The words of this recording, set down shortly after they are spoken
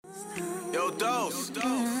Yo, Dose.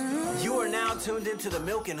 You are now tuned into the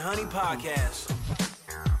Milk and Honey Podcast.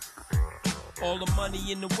 All the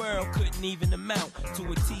money in the world couldn't even amount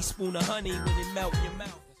to a teaspoon of honey when it melt in your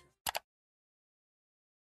mouth.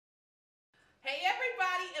 Hey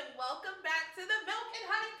everybody, and welcome back to the Milk and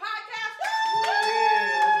Honey Podcast.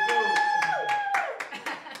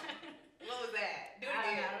 Woo! What was that? Do it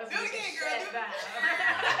again. Do it again, girl.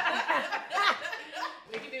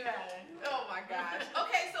 We can do better. Oh my gosh.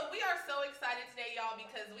 Okay, so we are so excited today, y'all,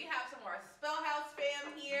 because we have some of our Spellhouse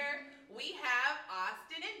fam here. We have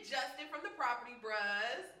Austin and Justin from the Property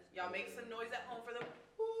Bros. Y'all make some noise at home for them.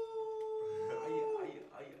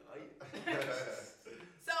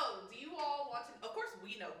 So, do you all want to, of course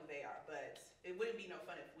we know who they are, but it wouldn't be no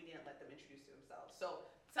fun if we didn't let them introduce themselves. So,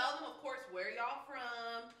 tell them, of course, where y'all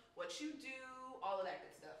from, what you do, all of that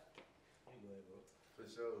good stuff. For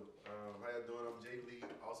sure. How y'all doing? I'm Jay Lee,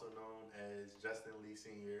 also known as Justin Lee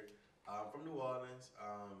Sr. I'm from New Orleans.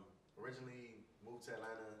 Originally moved to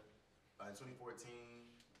Atlanta in 2014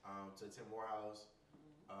 to attend Morehouse.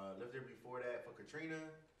 Lived there before that for Katrina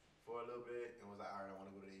for a little bit and was like, all right, I want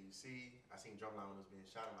to go to the AUC. I seen Drumline when it was being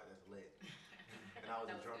shot. I'm like, that's lit. And I was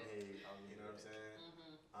a drum head, you know what I'm saying?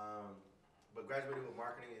 Mm-hmm. But graduated with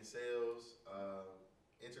marketing and sales,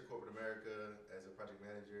 entered corporate America as a project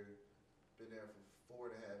manager. Been there for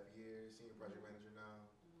 4.5 years, senior project manager now.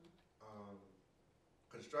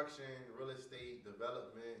 Construction, real estate,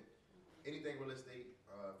 development, anything real estate,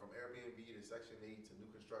 from Airbnb to Section 8 to new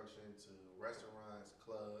construction to restaurants,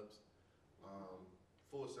 clubs,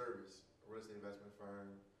 full service real estate investment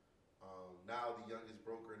firm. Now the youngest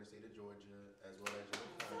broker in the state of Georgia, as well as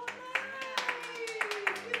general contractor.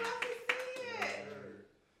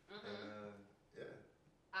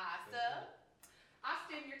 Awesome.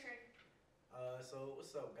 Austin, your turn. So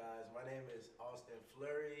what's up, guys? My name is Austin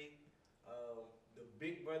Fleury, the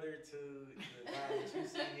big brother to the guy that you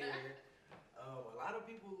see here. A lot of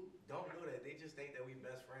people don't know that. They just think that we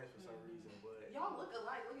best friends for some reason, but Y'all look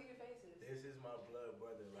alike. Look at your faces. this is my blood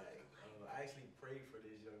brother. Like, I actually prayed for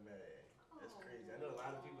this young man. That's crazy. I know a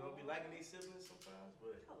lot of people don't be liking their siblings sometimes,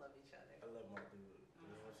 but I love each other. I love my dude. You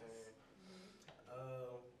know what I'm saying?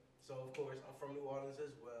 So of course I'm from New Orleans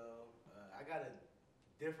as well. I got a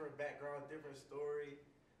different background, different story,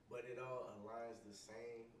 but it all aligns the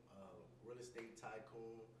same. Real estate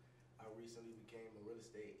tycoon. I recently became a real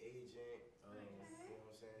estate agent. You know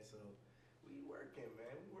what I'm saying? So we working,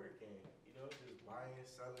 man. We working. You know, just buying,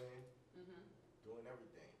 selling, doing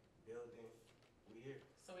everything, building. We here.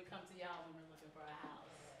 So we come to y'all when we're looking for a house.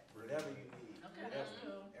 Whatever you need. Okay, Whatever. that's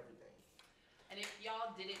cool. Everything. And if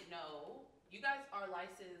y'all didn't know, you guys are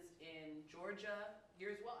licensed in Georgia.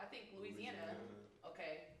 You're as well, I think Louisiana.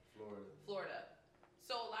 Okay. Florida.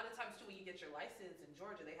 So a lot of times too, when you get your license in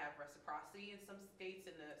Georgia, they have reciprocity in some states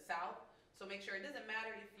in the South. So make sure, it doesn't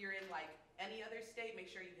matter if you're in like any other state, make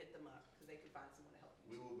sure you hit them up because they can find someone to help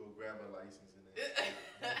you. We will go grab a license in there.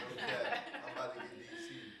 I'm about to get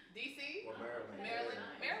DC? or Maryland.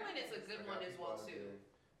 Maryland is a good I got one as people well out too. there.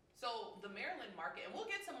 So the Maryland market, and we'll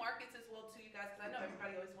get to markets as well too, you guys, because I know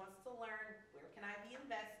everybody always wants to learn where can I be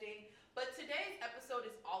investing. But today's episode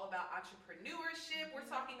is all about entrepreneurship. We're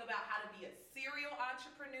talking about how to be a serial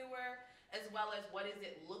entrepreneur, as well as what does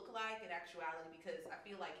it look like in actuality, because I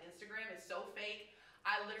feel like Instagram is so fake.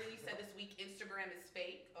 I literally said this week, Instagram is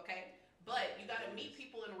fake, okay? But you gotta meet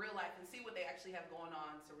people in real life and see what they actually have going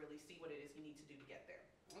on to really see what it is you need to do to get there,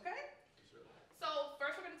 okay? Sure. So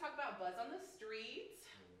first we're gonna talk about Buzz on the Streets.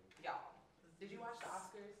 Y'all, did you watch the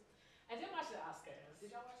Oscars? I did watch the Oscars.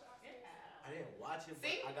 Did y'all watch the Oscars? Yeah. I didn't watch it, but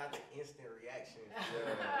See? I got the instant reaction. Let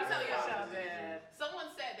me tell y'all. Y'all did. Someone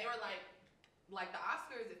said they were like the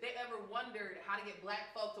Oscars, if they ever wondered how to get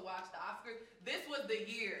black folk to watch the Oscars, this was the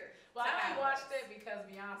year. Well, to I have only watched this. it because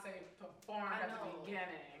Beyonce performed I at the know.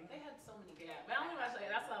 beginning. They had so many good Yeah, but I only watched it.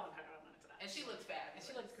 That's all I wanted to. And she looks fab. And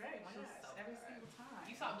she looks great. My She's gosh, so every good. single time.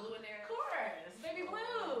 You saw Blue in there? Of course, baby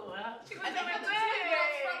blue. She And they had the twin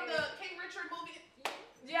girls from the King Richard movie.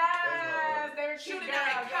 Yes, they were cute Shooting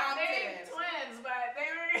girls. at They ain't Compton. twins, but they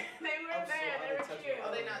were I'm so there. They were untouchable. cute. Oh,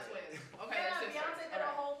 they not twins. Okay, Yeah, that's Beyonce did a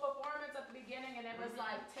Alright. whole performance at the beginning, and it was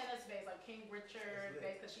like tennis based, like King Richard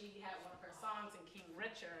based, because she had one of her songs in King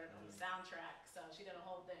Richard on the soundtrack. So she did a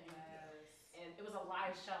whole thing, and it was a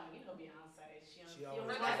live showing. You know Beyonce, she always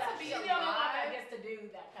only For one that to be she's the only one alive- that gets to do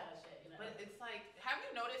that kind of shit. You know? But it's like, have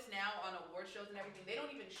you noticed now on award shows and everything, they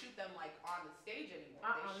don't even shoot them like on the stage anymore.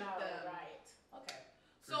 They shoot no, them. right? Okay.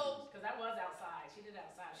 So Because that was outside. She did it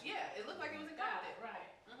outside. yeah, it looked like it was in Got Compton. it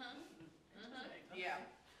right. Mm-hmm. Okay. Yeah.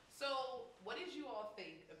 So what did you all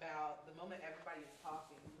think about the moment everybody is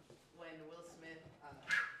talking when Will Smith,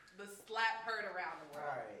 the slap heard around the world?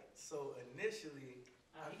 Alright, so initially initially,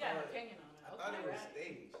 You got an opinion on it. I thought it was right.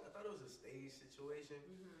 staged. I thought it was a stage situation,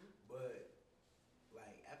 but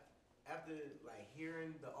like after like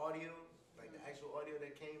hearing the audio, like the actual audio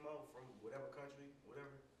that came out from whatever country,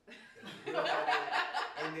 whatever, the real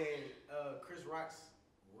audio, and then Chris Rock's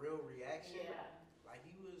real reaction, Yeah. like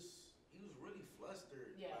he was really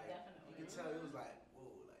flustered. Yeah, like, definitely. You could tell he was like, whoa,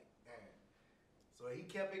 like damn. So he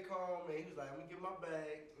kept it calm and he was like, let me get my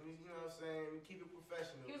bag. Let me, you know what I'm saying? Let me keep it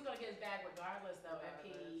professional. He was gonna get his bag regardless, though, if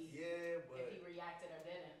he reacted or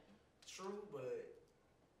didn't. True, but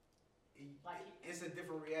it's a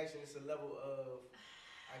different reaction. It's a level of,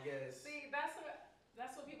 I guess. See, that's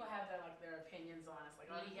what people have their opinions on. It's like,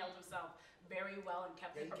 oh, he held himself very well and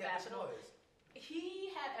kept it professional.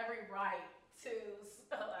 He had every right to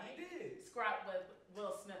scrap with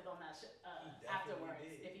Will Smith on that shit afterwards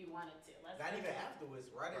if he wanted to. Not even afterwards,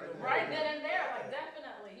 right in the right then and there, like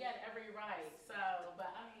definitely, he had every right. So,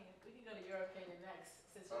 but I mean, we can go to your opinion next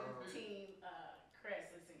since you're team Chris,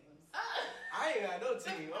 it seems. I ain't got no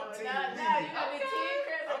team. I'm team No, Lee. you gotta be team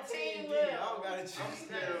Chris and team Lee. Will. I don't gotta choose. I'm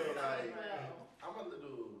still like, I'm a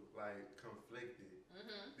little like conflicted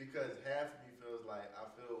because half of me feels like I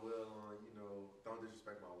feel Will on, don't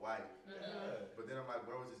disrespect my wife. But then I'm like,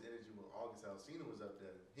 where was his energy when August Alsina was up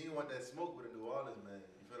there? He didn't want that smoke with a New Orleans man.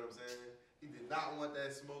 You feel what I'm saying? He did not want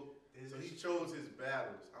that smoke, so he chose his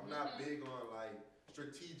battles. I'm not big on like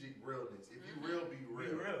strategic realness. If you real, be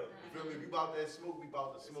real. You feel me? If you about that smoke, we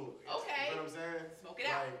about the smoke. Okay. You know what I'm saying? Smoke it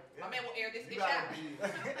out. My man will air this You dish out. gotta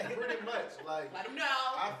be pretty much like. Let him know.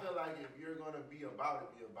 I feel like if you're gonna be about it,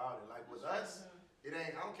 be about it. Like with us, it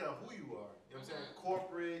ain't. I don't care who you are. You know what I'm saying?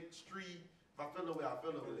 Corporate, street. If I feel the way I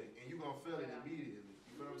feel the way, and you gonna feel it immediately.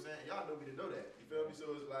 You feel what I'm saying? Y'all know me to know that. You feel me?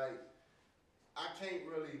 So it's like I can't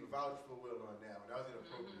really vouch for Will on that one. That was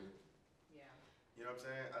inappropriate. Yeah. You know what I'm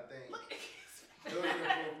saying? I think it was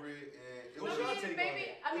inappropriate and it was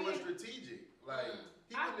it was strategic. Like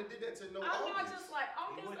he wouldn't have did that to no I'm not August. just like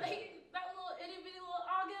August, that little itty bitty little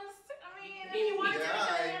August. I mean, if you wanted to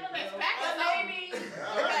handle that, packing maybe.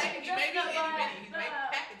 Okay, he may be itty bitty. He may be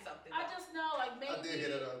packing something. I just know, like maybe. I did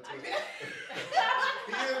hit it on Twitter.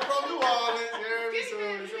 He is from New Orleans, so it's a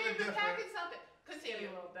little different. Packing something.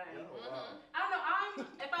 Continue. Little thing. Wow. I don't know.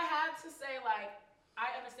 If I had to say, like,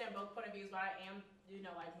 I understand both point of views, but I am,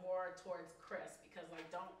 like more towards Chris because, like,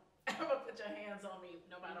 don't ever put your hands on me,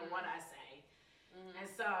 no matter what I say. And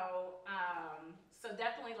so, so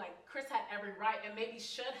definitely, like, Chris had every right, and maybe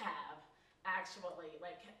should have actually,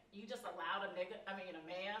 like, you just allowed a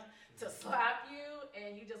man to slap you,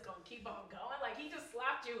 and you just gonna keep on going. Like, he just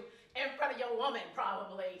slapped you in front of your woman,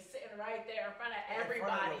 probably sitting right there in front of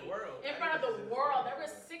everybody. In front of the world. There were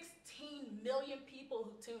 16 million people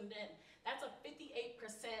who tuned in. That's a 58%,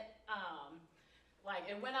 like,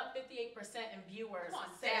 it went up 58% in viewers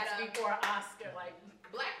before Oscar. Like,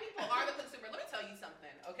 Black people are the consumer. Let me tell you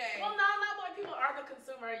something, okay? well, no, not Black people are the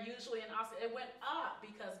consumer usually in Oscar. It went up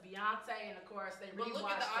because Beyonce and, of course, they But rewatched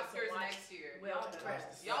look at the it to Oscars watch next year. Will and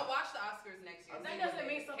Chris. Y'all watch the Oscars next year. That doesn't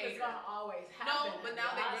mean something's gonna always happen. No, but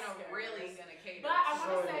now they're Oscars. really gonna cater. But I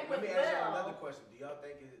want to say let with me ask y'all Will, another question. Do y'all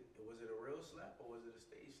think was it a real slap or was it a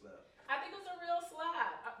stage slap? I think it's a real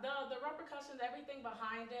slap. The repercussions, everything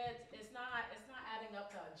behind it, it's not adding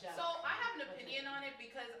up to a joke. So I have an opinion on it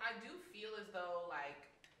because I do feel as though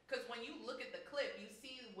because when you look at the clip, you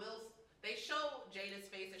see they show Jada's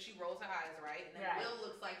face and she rolls her eyes, right? And then Will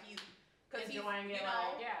looks like he's enjoying it,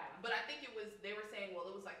 But I think they were saying,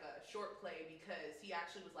 well, it was like a short play because he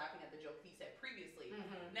actually was laughing at the joke he said previously.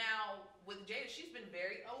 Now, with Jada, she's been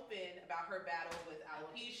very open about her battle with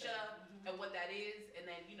alopecia and what that is. And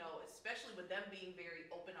then, especially with them being very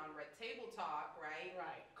open on Red Table Talk, right?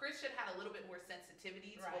 Right. Chris should have had a little bit more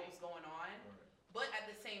sensitivity to what was going on. But at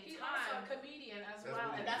the same He's time, also a comedian as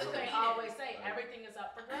well, and that's that's what what they always say. Everything is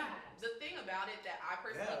up for grabs. the thing about it that I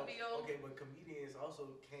personally feel, Okay, but comedians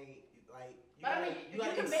also can't You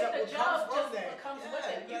can make the joke just what comes with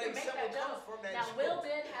it. You can make that joke. Now, Will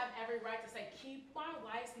did have every right to say, "Keep my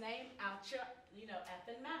wife's name out your,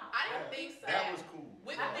 effing mouth." I didn't think so. That was cool.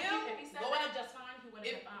 With I think him if he said going that up, just fine, he would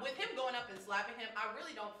have been fine. with him going up and slapping him, I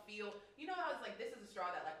really don't feel. I was like, this is a straw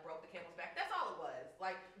that broke the camel's back. That's all it was.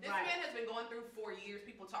 Like, this man has been going through 4 years.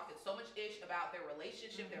 People talking so much ish about their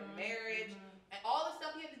relationship, their marriage, and all the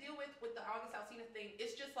stuff he had to deal with the August Alsina thing.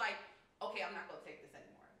 It's just like, okay, I'm not gonna take this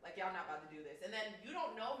anymore. Like, y'all not about to do this. And then you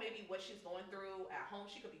don't know maybe what she's going through at home.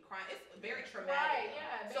 She could be crying. It's very traumatic. Right,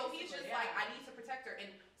 yeah. So he's just like, I need to protect her. And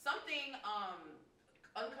something,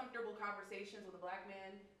 uncomfortable conversations with a Black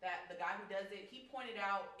man, that the guy who does it, he pointed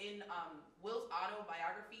out in Will's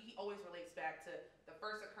autobiography, he always relates back to the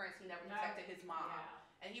first occurrence he never protected his mom.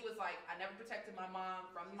 And he was like, I never protected my mom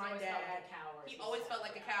from He's my always felt dad. like a coward. He always felt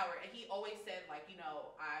like a coward. And he always said, like, you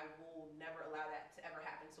know, I will never allow that to ever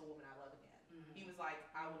happen to a woman I love again. Mhm. He was like,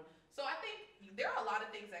 I would. So I think there are a lot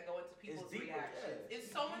of things that go into people's deeper, reactions. yeah. It's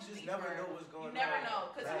so You much just deeper. never know what's going You never on. know.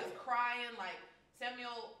 Because he Right. was crying, like,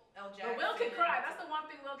 Samuel L. Jackson. But Will can cry. That's the one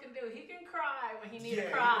thing Will can do. He can cry when he needs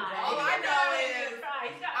Yeah, he to cry. can cry. All I He know can is cry.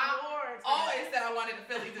 He's got I awards. always said I wanted a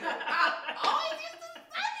Philly dude. I always used to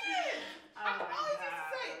say it. Oh I my always used to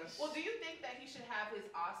say it. gosh. Well, do you think that he should have his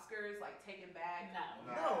Oscars, like, taken back? No.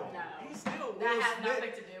 No, No. he's still That Will has Smith.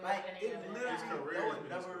 nothing to do with Like, any it of it. literally His career that has would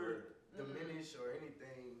been his never career. diminish or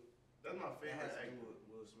anything That's my that favorite has to do actor. with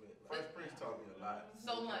Will Smith. Fresh Prince taught me a lot.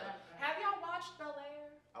 So much. Have y'all watched Bel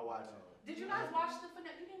Air? I watched it. Did you guys watch the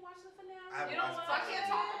finale? You didn't watch the finale? I haven't You don't watched So I it. can't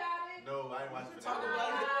talk about it. No, I didn't watch it. Talk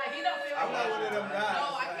about it. He don't feel I'm not like one of them guys. No,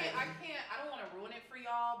 I like, can't. I don't want to ruin it for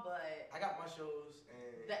y'all, but I got my shows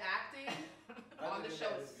and the acting on the than show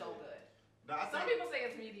that, is it's so good. good. No, I Some think people say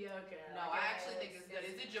it's mediocre. No, I actually think it's good.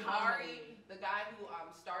 Is it Jabari, the guy who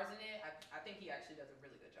stars in it? I think he actually does a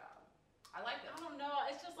really good job. I like I it. don't know.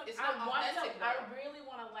 It's just like It's I not want to. authentic, I though. really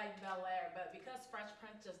want to like Bel Air, but because Fresh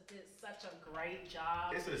Prince just did such a great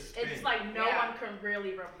job, it's a spin. it's like no Yeah. one can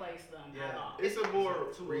really replace them at Yeah. all. It's a more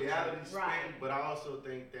Too reality spin, Right. but I also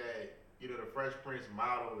think that the Fresh Prince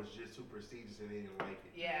model is just too prestigious and they didn't like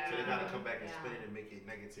it. Yeah. So they gotta come back and Yeah. spin it and make it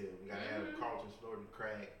negative. We gotta have Mhm. Carlton snorting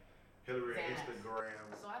crack, Hillary on Xanax. Instagram,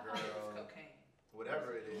 So I thought it was girl, cocaine.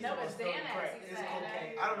 whatever it is. No, it's Xanax, Crack. he It's said.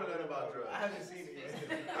 cocaine. I don't know nothing about drugs. I haven't seen it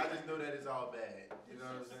yet. I just know that it's all bad. You know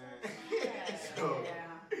what I'm saying? Yeah. So- Yeah.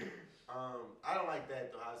 I don't like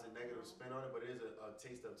that though. How it's a negative spin on it, but it is a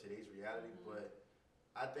taste of today's reality. Mhm. But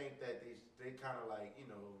I think that they kind of like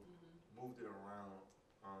moved it around.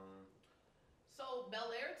 So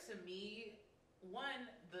Bel Air to me,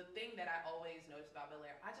 the thing that I always notice about Bel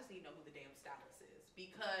Air, I just need to know who the damn stylist is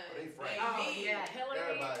because they fresh. Oh baby, yeah, Hillary.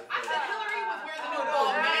 Everybody I said Hillary was wearing the I new know,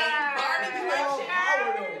 Balmain man. Barbie What collection. about Power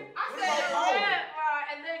though? I What said, about Power? Yeah,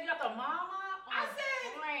 and then you got the mama. I said,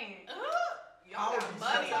 point. Y'all got Power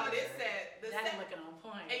money be on so this good. set. The That's set. looking on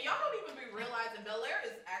point. And y'all don't even be realizing Bel Air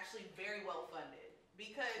is actually very well funded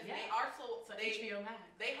because they Yeah. also So they HBO Max.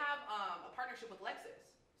 they have a partnership with Lexus.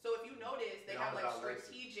 So if you notice, they Yeah, have like about Lexus.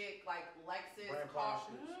 strategic like Lexus Brand car.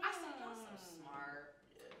 partnerships. I said y'all so smart.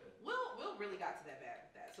 Yeah. Will really got to that bad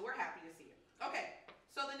with that, so we're happy to see it. Okay,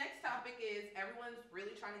 so the next topic is everyone's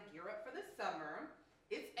really trying to gear up for the summer.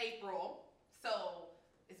 It's April, so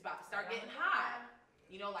it's about to start getting hot.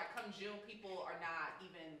 You know, like come June, people are not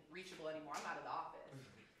even reachable anymore. I'm out of the office.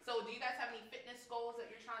 So do you guys have any fitness goals that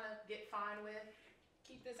you're trying to get fine with?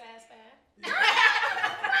 Keep this ass fat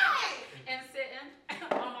Right! and sitting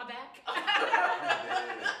on my back.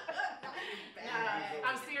 Bad.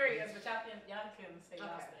 I'm serious, but y'all can say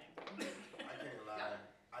y'all Okay. thing. I can't lie.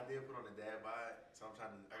 I did put on a dad bod, so I'm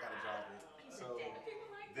trying to. I gotta drop it. So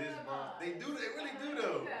People like this that month, vibe. they really do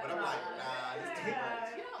though. But I'm like, nah, this too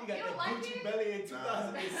much. You don't, He you got don't that like Gucci it? belly in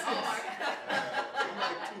Nah. 2006. Oh my god. I'm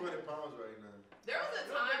like 200 pounds right now. There was a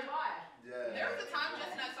Real big time. boy. Yeah. There was a time,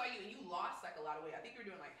 Justin, I saw you and you lost like a lot of weight. I think you were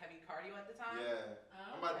doing like heavy cardio at the time. Yeah.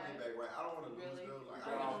 Oh, I'm about to okay. get back right. I don't want to lose Really? though. Like,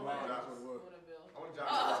 I Right. don't want to drop. What a bill. I want to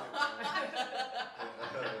drop. Oh. Be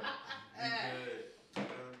good. You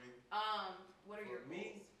know what I mean? What are your For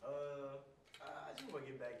me, goals? I just want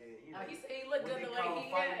to get back in. You know, Oh, he said he looked what good they the way call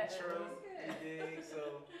he fighting is. Trump, you dig?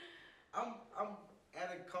 So I'm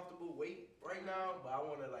at a comfortable weight right now, but I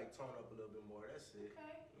want to like tone up a little bit more. That's it.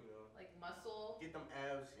 Okay. You know, Like muscle. get them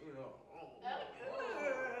abs. You know. So you be out for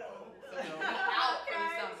the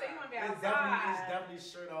Okay, summer. so you wanna be It's outside. definitely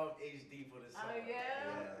shirt off HD for the Oh summer.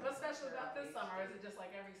 yeah? What's special about this summer? Or is it just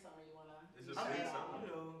like every summer you wanna? It's a I big mean, summer.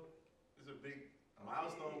 you know, It's a big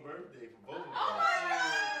milestone birthday for both of Oh us. my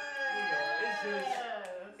god! You know, it's just Yes.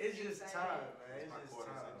 it's just time, man. It's It's my just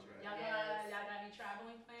quarter time. century. Y'all Yes. y'all got any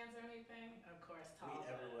traveling plans or anything? Of course, We Tom.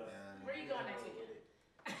 everywhere. Yeah. Where you going next Everywhere weekend? with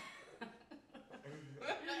it.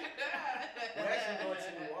 We're actually going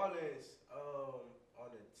to New Orleans on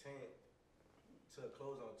the 10th to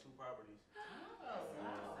close on 2 properties. Oh,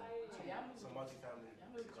 wow. So y'all moved- Some multifamily y'all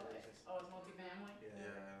moved quick. situations. Oh, it's multifamily? Yeah.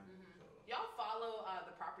 Yeah. Mhm. So, Y'all follow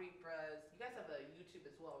the Property Bros. You guys have a YouTube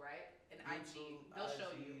as well, right? And IG. YouTube, They'll show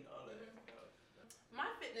IG, you. all that. My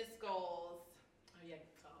fitness goals. Oh yeah,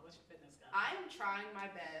 what's your fitness guy? I am trying my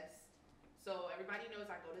best. So everybody knows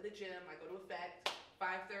I go to the gym. I go to Effect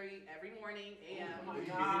 5:30 every morning a.m. Oh my You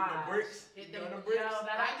God. hitting the bricks. Hit You them- on the bricks. Yo,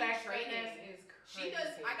 that I do back training. fitness is She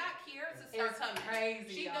does. I got Kiera to start It's coming.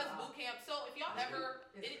 crazy, She y'all. does boot camp. So if y'all ever,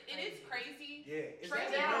 it is crazy. Yeah, it's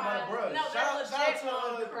Training actually one of my on- bros. no, shout they're out legit to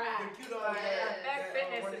on the crack. cute on Yes. Effect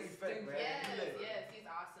Fitness Running is Effect, stupid. man. Yes, He lit. yes, he's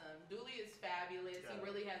awesome. Dooley is fabulous. He Yeah.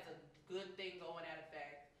 really has a good thing going at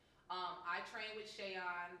Effect. I train with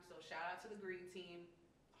Shayon, so shout out to the green team,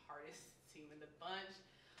 hardest team in the bunch.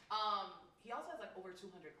 He also has like over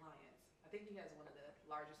 200 clients. I think he has one of the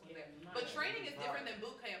largest ones Yeah, there. But nice. training is different than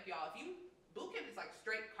boot camp, y'all. Boot camp is like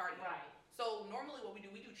straight cardio. Right. So normally what we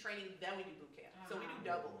do training, then we do boot camp. So we do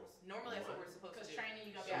doubles. Normally that's what we're supposed to Because do. training,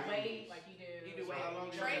 you got Yeah. your weight, like you do. You do So weight. how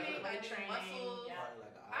long you Training, do I Weight do training, muscles. yeah. Probably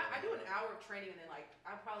like an I do hour. an hour of training and then like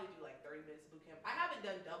I probably do like 30 minutes of boot camp. I haven't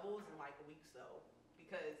done doubles in like weeks though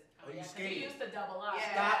because Oh, you yeah, 'cause skating? you used to double up.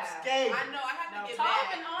 yeah, Stop skating. I know I have Now, to get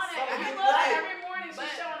talking back. on it. Something Every you look, like. every morning she's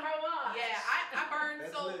But- showing her watch. Yeah, I burn.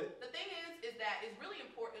 That's So lit. the thing is that it's really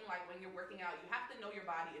important. Like when you're working out, you have to know your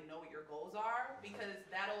body and know what your goals are because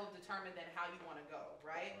that'll determine then how you want to go,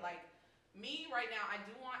 right? Like me right now, I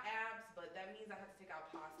do want abs, but that means I have to take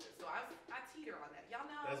out pasta. So I teeter on that. Y'all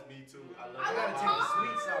know. That's me too. I love I I gotta love take the carbs.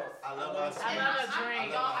 sweets out. I love my And sweets. I love a I'm-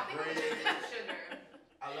 drink. Y'all, I my think I'm bread. addicted to sugar.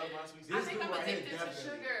 I love my sweets. I This think dude I'm right here, addicted to definitely.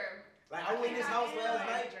 sugar. Like I went in his house last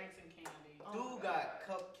night. Drinks and candy. Oh Dude my got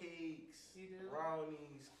God. cupcakes, You do?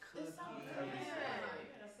 brownies, cookies. It's so good.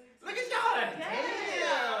 everything. Look at y'all!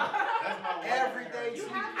 Yeah. That's my one. Everything. You You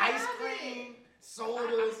have to ice have cream,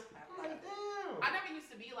 sodas. I'm like, damn. I never used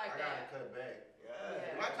to be like I gotta that. cut back.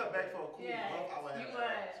 Yeah. If I cut back for a cool Yeah, month, I would have you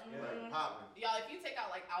abs. would. Like Mhm. popping. Y'all, if you take out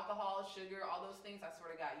like alcohol, sugar, all those things, I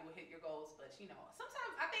swear to God, you will hit your goals. But you know,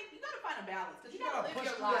 sometimes I think you gotta find a balance because You you gotta gotta live push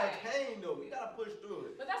your through that life. pain though. You gotta push through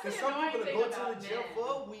it. But that's the Cause some annoying people that thing go to about the gym men. for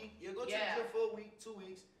a week, you go to Yeah. the gym for a week, 2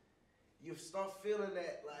 weeks, you start feeling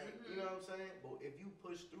that like, you Mhm. know what I'm saying? But if you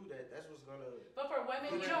push through that, that's what's gonna. But for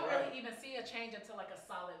women, you Right. don't really even see a change until like a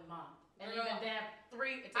solid month. And Girl. even then,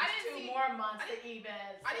 it I takes didn't 2 see- more months I to even.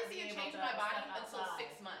 I didn't see be a able change to in my body step until outside.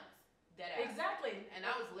 6 months. Dead ass. Exactly. And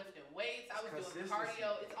I was lifting weights. I was doing Consistency.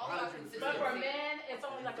 cardio. It's all about 100%. consistency. But for men, it's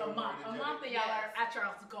only like a month. A month and y'all are at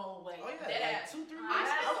your goal weight. Oh yeah, Dead like ass. 2-3 I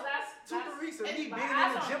weeks. still- that's 2-3 weeks of and me my being in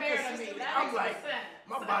that's the gym unfair to me. consistently. That I'm makes like, no sense.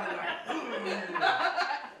 my body like,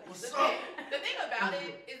 what's The up? thing about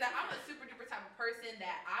it is that I'm a super duper type of person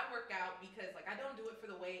that I work out because like I don't do it for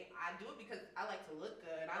the weight. I do it because I like to look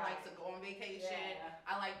good. I like to go on vacation. Yeah.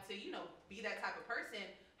 I like to, be that type of person.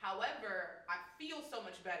 However, I feel so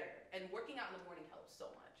much better and working out in the morning helps so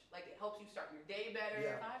much. Like it helps you start your day better.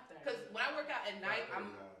 Yeah. 5:30. Because when I work out at night, I'm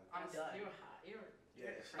done. You're hot. You're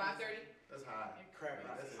Yes. 5:30. That's high. Crap.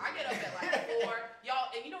 That's I get up at like 4. Y'all,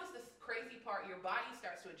 and you know what's the crazy part? Your body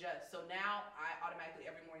starts to adjust. So now I automatically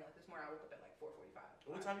every morning, like this morning, I woke up at like 4:45.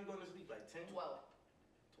 What time you going to sleep? Like 10? 12.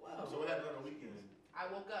 12. So what happens on the weekends? I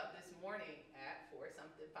woke up this morning at 5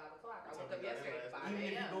 o'clock. I What woke up time you got in yesterday at last 5 Even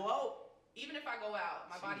if you a.m. go out. Even if I go out,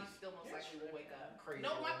 my body Jeez. still most likely will wake up. Crazy.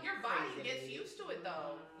 No, your body Crazy. gets used to it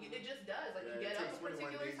though. It just does. Like you get up a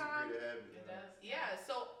particular time. It does. Yeah,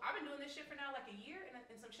 so I've been doing this shit for now like a year and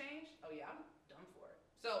some change. Oh yeah, I'm done for it.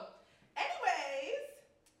 So, anyways,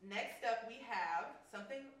 next up we have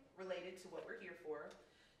something related to what we're here for.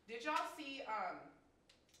 Did y'all see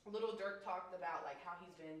Lil Durk talked about like how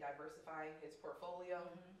he's been diversifying his portfolio?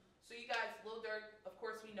 Mhm. So you guys, Lil Durk, of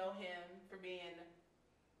course we know him for being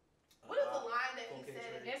what is the line that he okay,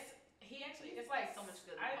 said? trade. It's like so much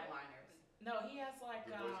good I- one-liners. No, he has like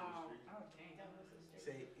The voice of the street. oh dang.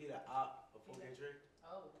 Say he the op, a 4K trick.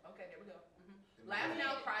 Oh, okay, there we go. Laugh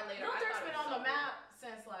now, cry later. Lil I Durk's thought it been was on so the good. map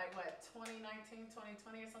since like what 2019,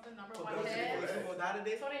 2020 or something. Number Oh, one that was hit. before that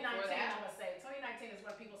day? 2019, that? I would say. 2019 is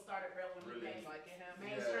when people started really Really became Liking him.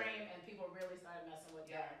 mainstream and people really started messing with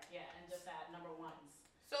Yeah. Durk. Yeah, and just at number ones.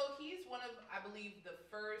 So he's one of, I believe, the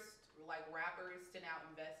first like rappers to now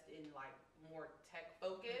invest in like more tech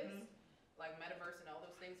focus, like metaverse and all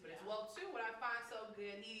those things. But as Yeah. well too, what I find so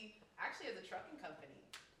good, he actually has a trucking company,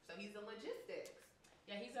 so he's in logistics.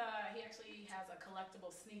 Yeah, he actually has a collectible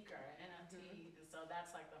sneaker NFT, and so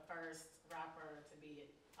that's like the first rapper to be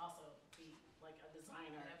like a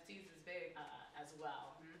designer NFTs is big. as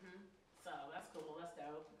well. So that's cool. That's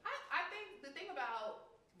dope. I think the thing about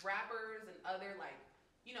rappers and other like,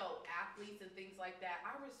 athletes and things like that,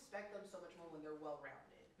 I respect them so much more when they're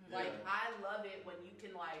well-rounded. Yeah. Like, I love it when you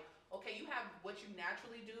can like, okay, you have what you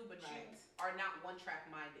naturally do, but Right. you are not one-track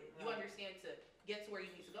minded. You Right. understand to get to where you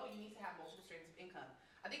need to go, you need to have multiple streams of income.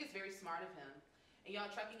 I think it's very smart of him. And y'all,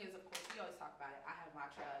 trucking is, of course, we always talk about it. I have my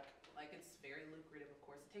truck. Like, it's very lucrative, of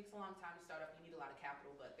course. It takes a long time to start up. You need a lot of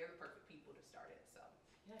capital, but they're the perfect people to start it, so.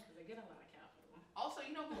 Yeah, because they get a lot of capital. Also,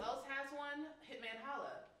 you know who else has one? Hitman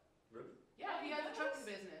Holla. Really? Yeah, Oh, he he has a trucking does?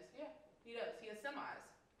 business. Yeah, he does. He has semis.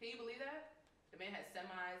 Can you believe that? The man has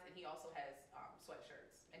semis, and he also has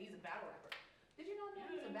sweatshirts, and he's a battle rapper. Did you know that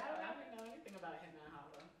he's a I battle rapper? didn't know anything about Hitman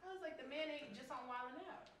Holla. I was like, the man ain't just on Wild 'N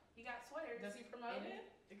Out. He got sweaters. Does he promote And it?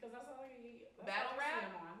 Because that's all he. That's Battle all I see rap?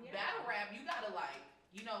 him on. Yeah. Battle rap, you gotta like,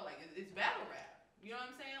 like it's battle rap. You know what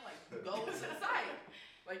I'm saying? Like you go to the site,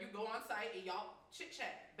 like you go on site and y'all chit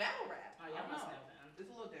chat. Battle rap. Oh, I y'all don't must know. have been. It's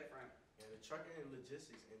a little different. Yeah, the trucking and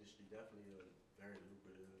logistics industry definitely a very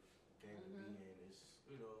lucrative game to be in. It's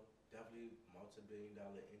definitely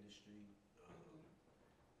multi-billion-dollar industry.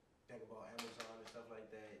 Think about Amazon and stuff like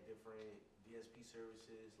that. Different DSP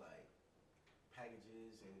services like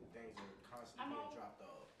packages and things are constantly being dropped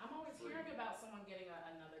off. I'm always hearing about someone getting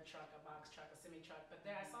another truck, a box truck, a semi truck, but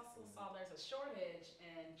there I also saw there's a shortage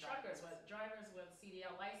in drivers with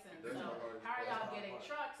CDL license. That's So the hardest how are part. y'all getting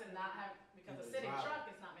trucks and not have because a city Driver. truck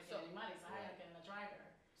is not making So- any money? So how are y'all getting a driver?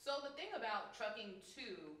 So the thing about trucking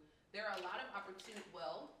too, there are a lot of opportunity.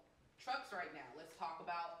 Well, trucks right now. Let's talk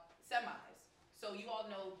about semis. So you all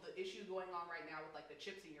know the issue going on right now with like the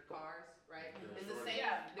chips in your cars, right? Yeah, It's the shortage. same.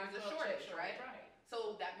 There's a microchip shortage, right?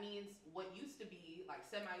 So that means what used to be like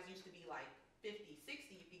semis used to be like 50,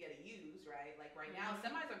 60 if you get a used, right? Like right now,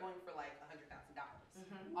 semis are going for like $100,000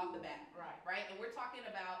 off the bat, right? And we're talking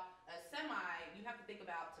about a semi. You have to think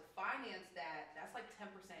about to finance that. That's like 10%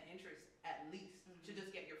 interest at least to just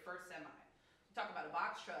get your first semi. You talk about a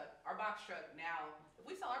box truck. Our box truck now, if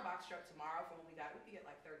we sell our box truck tomorrow from when we got it, we could get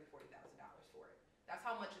like $30,000, $40,000 for it. That's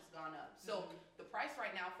how much it's gone up. So the price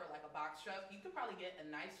right now for like a box truck, you could probably get a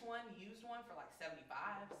nice one, used one for like 75,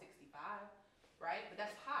 65, right? But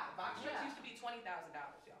that's high. Box trucks used to be $20,000,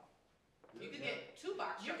 y'all. You could get two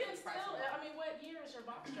box You trucks. can for the price still. of one. I mean, what year is your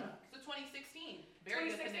box truck? It's a 2016. Very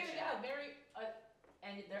good 2016, condition. yeah, very.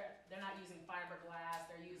 And they're not using fiberglass.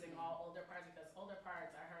 They're using all older parts because older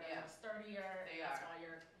parts I heard Yeah. are sturdier. They That's are. why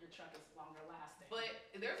your truck is longer lasting. But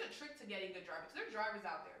there's a trick to getting good drivers. There are drivers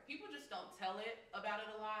out there. People just don't tell it about it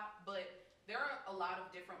a lot, but there are a lot of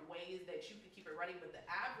different ways that you can keep it running. But the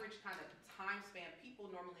average kind of time span, people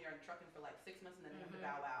normally are trucking for like 6 months and then they have to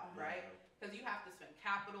bow out, right? Because you have to spend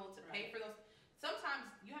capital to pay for those. Sometimes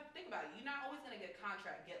you have to think about it. You're not always going to get a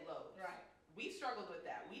contract, get loads. Right. We struggled with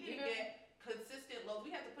that. We didn't get consistent loads. We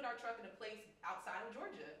had to put our truck in a place outside of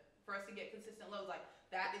Georgia for us to get consistent loads. Like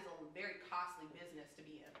that is a very costly business to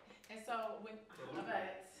be in. And so when I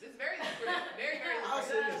bet It's very lucrative. Very, very I'll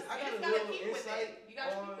say lucrative. this. I You got just a gotta little keep with insight it. You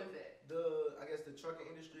gotta keep on with it. I guess the trucking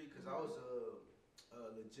industry because I was a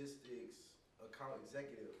logistics account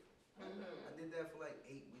executive. I did that for like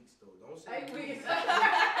 8 weeks though. Don't say 8 weeks.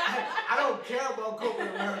 I don't care about corporate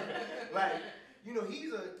America. Like,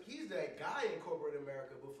 he's that guy in corporate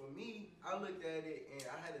America, but for me, I looked at it and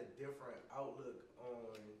I had a different outlook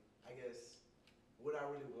on, I guess, what I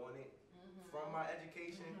really wanted from my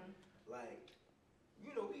education. Like,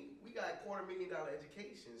 we got $250,000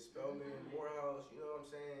 education, Spelman, Morehouse, you know what I'm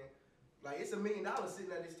saying? Like, it's $1 million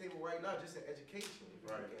sitting at this table right now just in education. If you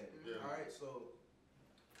Right. look at it. Yeah. All right, so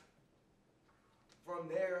from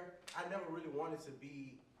there, I never really wanted to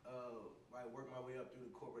be like work my way up through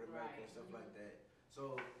the corporate America and stuff like that.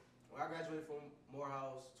 So when I graduated from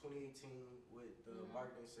Morehouse 2018 with the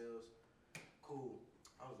marketing sales, cool.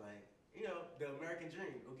 I was like, the American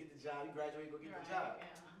dream. Go get the job. You graduate, go get the job.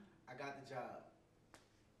 I got the job.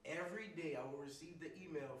 Every day I will receive the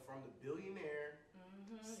email from the billionaire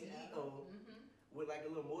CEO with like a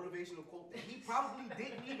little motivational quote that he probably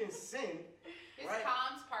didn't even send. His Right.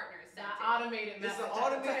 comms partner sent The it. automated It's message. an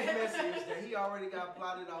automated message that he already got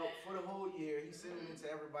plotted out for the whole year. He's sending it to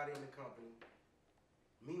everybody in the company.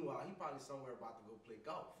 Meanwhile, he probably somewhere about to go play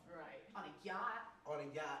golf. Right. On a yacht. On a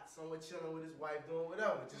yacht, somewhere chilling with his wife, doing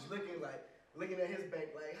whatever. Just looking at his bank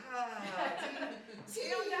like, He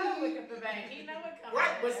don't gotta look at the bank. He know what comes.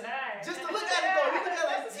 Right, but Right. just to look at it though, you look at it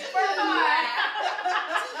like,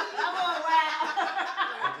 I'm gonna laugh.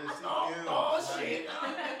 oh shit.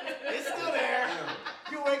 It's still there.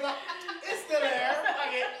 You wake up, it's still there.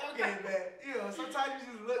 Okay, man. Sometimes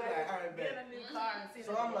you just look like, all right, Get man. a new car and see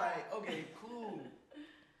So I'm like, okay, cool.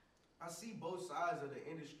 I see both sides of the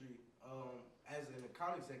industry as an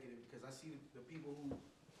account executive because I see the people who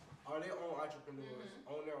are their own entrepreneurs,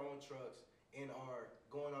 own their own trucks, and are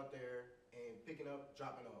going out there and picking up,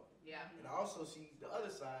 dropping off. Yeah. And I also see the other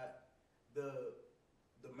side, the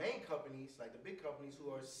main companies, like the big companies who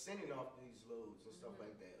are sending off these loads and stuff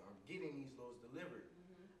like that, are getting these loads delivered.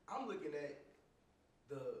 I'm looking at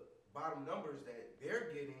the bottom numbers that they're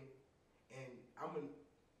getting, and I'm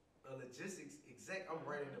a logistics exec. I'm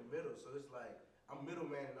right in the middle, so it's like I'm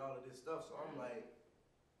middleman and all of this stuff. So I'm like,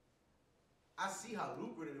 I see how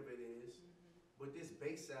lucrative it is, but this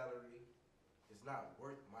base salary is not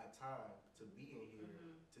worth my time to be in here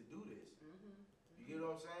to do this. You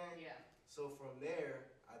know what I'm saying? Yeah. So from there,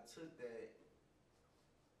 I took that,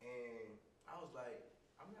 and I was like,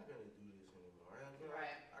 I'm not gonna do this anymore.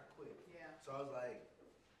 Right. I quit. Yeah. So I was like,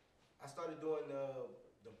 I started doing the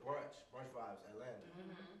brunch vibes, Atlanta.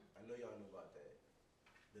 Mm-hmm. I know y'all knew about that.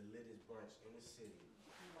 The littest brunch in the city.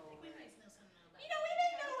 We might know something about You know, we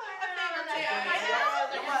didn't know a thing or two.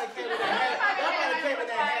 Y'all might have came in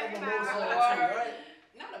that had a mimosa or two, right?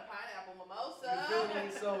 Not a pineapple mimosa. You feel me?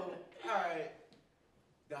 So, alright.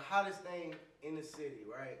 The hottest thing in the city,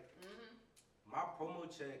 right? Mm-hmm. My promo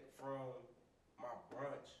check from my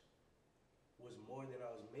brunch was more than I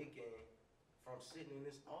was making from sitting in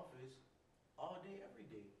this office all day, every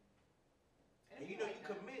day. And you know, you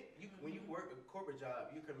commit, when you work a corporate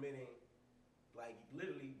job, you're committing like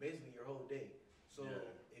literally basically your whole day. So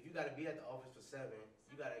if you gotta be at the office for 7,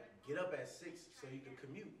 you gotta get up at 6 so you can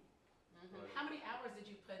commute. Mm-hmm. How many hours did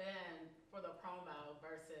you put in for the promo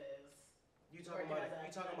versus You talking about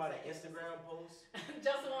an Instagram post?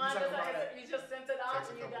 just one? You just sent it out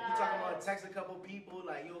Text and a you couple- got. You talking about text a couple people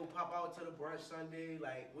like, yo, pop out to the brunch Sunday,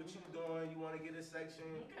 like what you doing? You wanna get a section?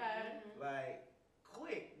 Okay. Like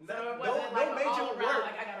quick. So No it wasn't like major all around, work.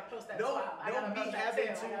 like I gotta post that No, 12. I gotta me post that having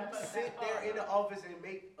 10. I gotta to post sit that there in the 12. office and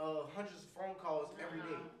make hundreds of phone calls every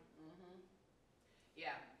day. Mm-hmm.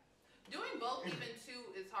 Yeah. Doing both even too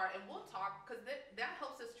is hard, and we'll talk because that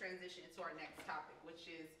helps us transition into our next topic, which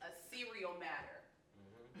is a serial matter.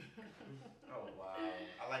 Oh wow,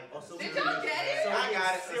 I like. Oh, so Did we- y'all get it? So I we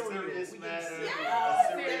got get it. A serial. serious We get matter. serial. Yeah.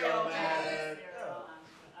 A serial matter.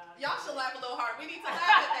 Y'all should laugh a little hard. We need to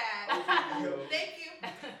laugh at that. Yo. Thank you.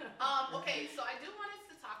 Okay, so I do want us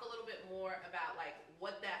to talk a little bit more about like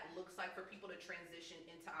what that looks like for people to transition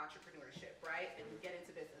into entrepreneurship, right? And get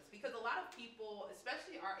into business. Because a lot of people,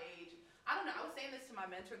 especially our age, I don't know, I was saying this to my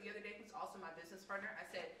mentor the other day, who's also my business partner. I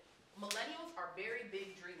said, millennials are very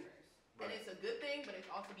big dreamers. And Right. it's a good thing, but it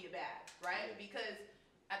can also be a bad, right? Because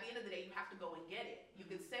at the end of the day, you have to go and get it. You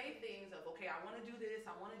can say things of, okay, I want to do this,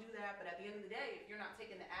 I want to do that, but at the end of the day, if you're not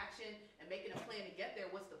taking the action and making a plan to get there,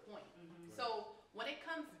 what's the point? Mm-hmm. So when it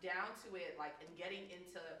comes down to it, like, and getting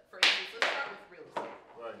into, for instance, let's start with real estate.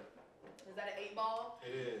 Right. Is that an 8-ball?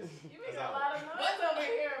 It is. You make a lot of noise over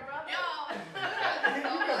here, brother. Y'all.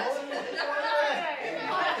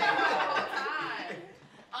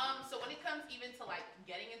 So when it comes even to like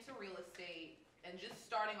getting into real estate and just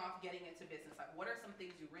starting off getting into business, like what are some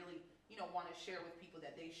things you really, want to share with people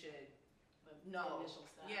that they should know? The initial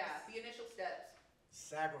steps. Yeah, the initial steps.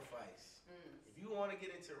 Sacrifice. If you want to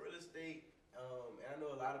get into real estate, and I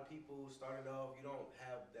know a lot of people starting off, you don't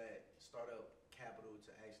have that startup capital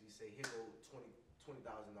to actually say, here go $20,000,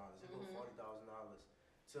 here go $40,000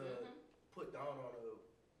 to put down on a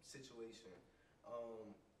situation.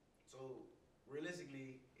 So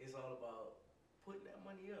realistically, it's all about putting that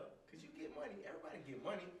money up. Cause you get money, everybody get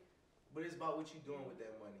money, but it's about what you're doing with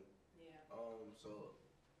that money. Yeah. So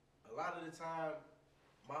a lot of the time,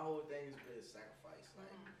 my whole thing has been sacrifice. Like,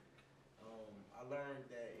 I learned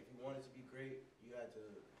that if you wanted to be great, you had to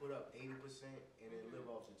put up 80% and then live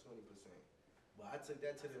off the 20%. But I took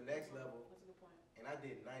that to the next level, That's a good point. and I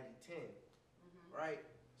did 90-10, right?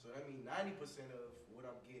 So that means 90% of what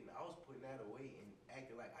I'm getting, I was putting that away and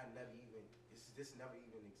acting like I never even, this never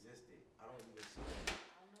even existed. I don't even see that.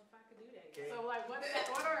 I don't know if I could do that. Okay. So like, what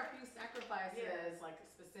are a few sacrifices like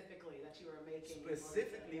specifically that you were making?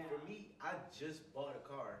 Specifically for me, I just bought a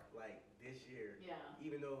car like this year. Yeah.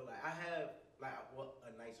 Even though like I have like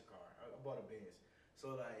a nicer car. I bought a Benz.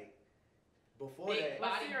 So like before Big that,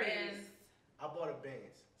 body series? Benz. I bought a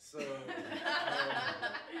Benz. So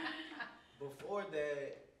before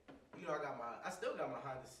that, I still got my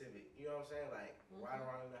Honda Civic. You know what I'm saying? Like riding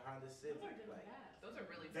around in the Honda Civic. Those are good Like gas. Those are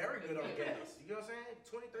really very good on gas. You know what I'm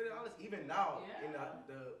saying? $20, $30. Even now, in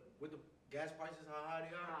the with the gas prices how high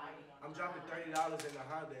they are, I'm dropping $30 in the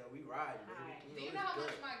Honda and we riding. Right. Do you know how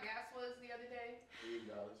much my gas was the other day? $3.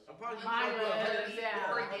 I'm probably Mine was, $130 yeah.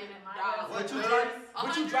 friggin' Mine dollars. But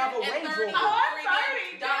was- you drive a Range Rover.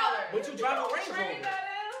 $130. But you drive a Range Train Rover. that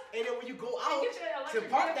is? And then when you go And out get your to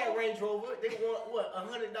electric park that vehicle. Range Rover, they want what,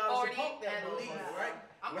 $100 to 40 park that at least. motherfucker, right?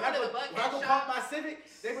 I'm When going I to go, the bucket when I go shop. park my Civic,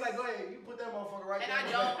 they be like, go ahead, you put that motherfucker right And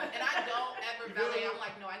there. I don't ever You feel valet. me? I'm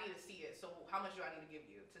like, no, I need to see it. So how much do I need to give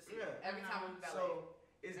you to see it? Yeah. Every time I'm valet. So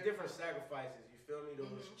it's different sacrifices, you feel me?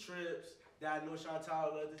 Those trips that I know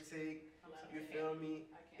Chantal love to take, you feel me?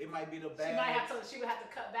 I It might be the She might have bags. to. She would have to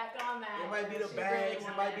cut back on that. It might be the She really bags,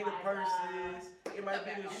 it might be the wanted, like, purses, it might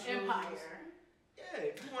be the An shoes. Empire.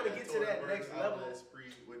 Yeah, if you want to get to that next level,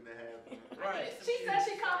 Esprit wouldn't have happened. right? She said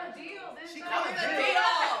she called a deal. Didn't She she? called It's a a deal.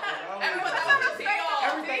 deal. Everyone, that was a deal.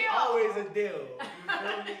 Everything deal. always a deal. You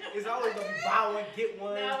It's always gonna be buy one, get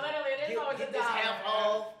one. No, literally, it is always get a this dollar. half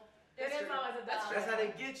off. It is always a dollar. That's how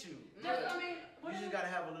they get you. Just, I mean, You just gotta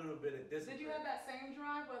have a little bit of discipline. did you have that same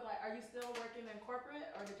drive with like, are you still working in corporate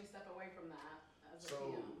or did you step away from that as a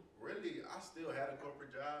So PM? really, I still had a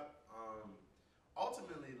corporate job.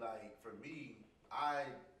 Ultimately, like for me,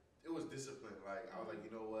 it was discipline. Like I was like,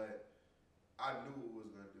 you know what? I knew what we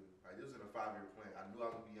was gonna do. Like this was in a 5-year plan. I knew I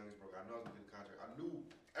was gonna be youngest broker. I knew I was gonna get the contract. I knew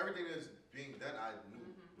everything that was being done. I knew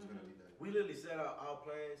was gonna be done. We literally set out our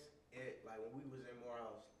plans at like when we was in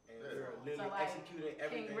Morehouse, and we were Yeah. literally So, like, executing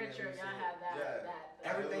everything. King Richard, that we y'all said. had that, Yeah. that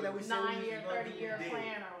Everything that we said we 9-year, was gonna do, 30-year we did.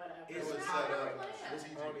 plan or whatever. It It's was set set up plan.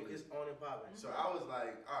 strategically. It's on and popping. So I was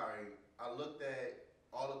like, all right. I looked at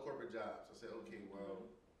all the corporate jobs. I said, okay, well,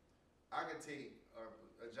 I could take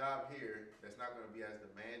a job here that's not going to be as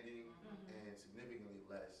demanding and significantly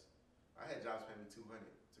less. I had jobs paying me $200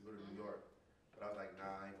 to go to New York, but I was like,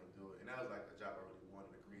 nah, I ain't gonna do it. And that was like a job I really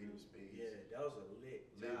wanted, a creative space. Yeah, that was a lit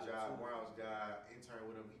job. too. Morehouse guy, intern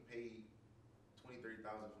with him. He paid $20,000, $30,000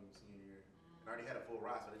 for me senior year. And I already had a full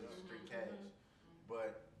ride, so they just straight cash.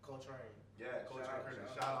 But Coltrane. yeah, Coach Shout out, Curtis.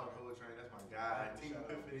 shout Shout out. out Coach Train. That's my guy. Team Shout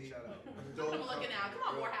out, Epiphany. shout out. Dope I'm looking out. Come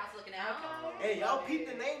on, company, bro. Morehouse looking out. Hey, y'all peep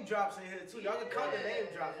the name drops in here too. Y'all can count the name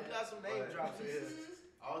drops. We got some name But- drops in here.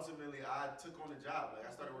 Ultimately, I took on the job. Like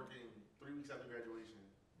I started working 3 weeks after graduation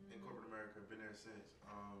in corporate America. Been there since.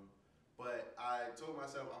 But I told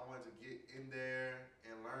myself I wanted to get in there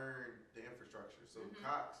and learn the infrastructure. So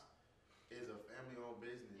Cox is a family-owned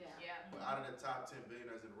business. Yeah. Yeah. But out of the top 10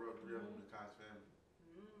 billionaires in the world, 3 of them are the Cox family.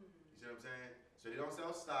 You see what I'm saying? So they don't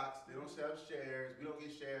sell stocks. They don't sell shares. We don't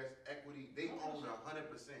get shares, equity. They own 100%.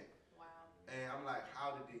 Wow. And I'm like,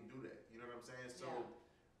 how did they do that? You know what I'm saying? So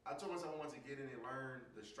I told myself I wanted to get in and learn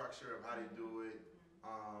the structure of how they do it,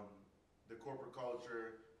 the corporate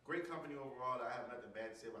culture. Great company overall. I have nothing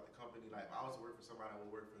bad to say about the company. Like if I was to work for somebody, I would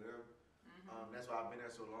work for them. That's why I've been there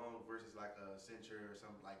so long versus like a Accenture or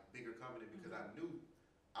some like bigger company because I knew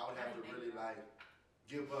I would have to really like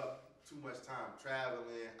give up too much time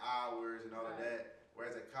traveling, hours, and all of that.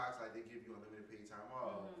 Whereas at Cox, like they give you unlimited paid time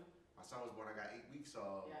off. My son was born, I got 8 weeks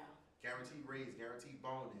off. Yeah. Guaranteed raise, guaranteed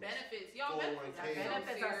bonus. Benefits. Y'all benefits. 401k.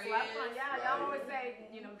 Benefits are Serious. slept on. Yeah, Right. y'all always say,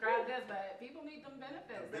 grab this, but people need them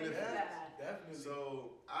benefits. The They need benefits. that. Definitely.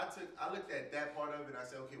 So I looked at that part of it and I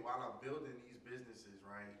said, okay, while I'm building these businesses,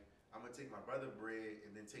 right, I'm gonna take my brother bread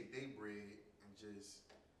and then take their bread and just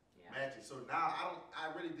Yeah. match it. So now I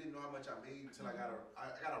really didn't know how much I made until I got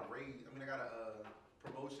a raise. I got a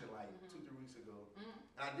promotion like 2-3 weeks ago, and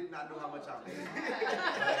I did not know how much I made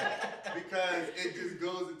because it just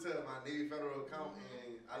goes into my Navy Federal account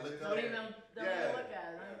and I look up. Don't even look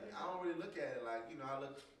at it. I don't really look at it like I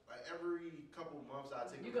look like every couple months I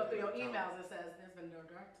take. You a go look through at your the account. emails, it says there's been no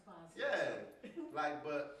direct deposit. Yeah,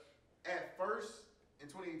 but at first in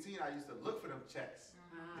 2018, I used to look for them checks.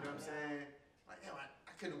 You know what I'm saying? Like, damn,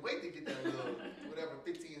 I couldn't wait to get that little whatever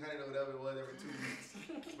 $1,500 or whatever it was every 2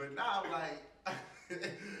 weeks. But now I'm like, I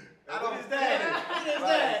don't. What is that? What is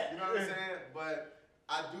that? You know what I'm saying? But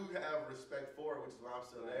I do have respect for it, which is why I'm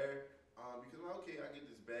still there. Because I'm like, okay, I get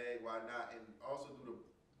this bag, why not? And also do the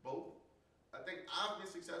both. I think I've been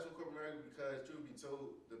successful in corporate America because, truth be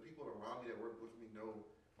told, the people around me that work with me know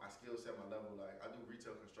my skill set, my level. Like I do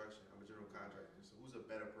retail construction. I'm a general contractor. So who's a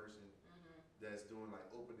better person that's doing like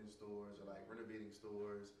opening stores or like renovating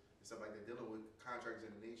stores and stuff like that, dealing with contractors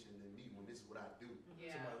in the nation than me when this is what I do.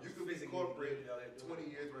 Yeah. You could be corporate, 20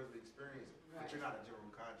 years worth of experience, but you're not a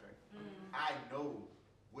general contractor. I know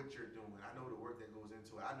what you're doing. I know the work that goes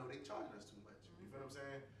into it. I know they charging us too much. You feel what I'm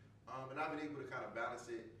saying? And I've been able to kind of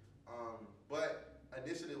balance it. But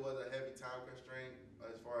initially it was a heavy time constraint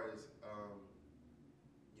as far as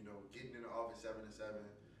getting in the office 7 to 7.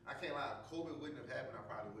 I can't lie, if COVID wouldn't have happened, I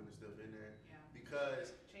probably wouldn't have still been there. Yeah.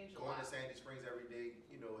 Because Changed a going lot. to Sandy Springs every day,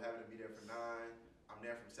 having to be there for 9, I'm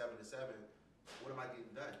there from 7 to 7. What am I getting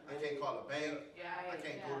done? I can't call a bank. Yeah. I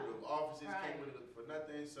can't go to the offices, Right. can't really look for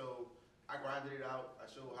nothing. So I grinded it out. I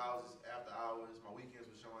showed houses after hours. My weekends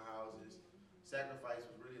was showing houses. Sacrifice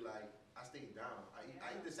was really like, I stayed down. I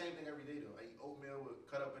eat the same thing every day though. I eat oatmeal with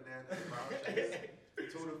cut up bananas, brown chicken,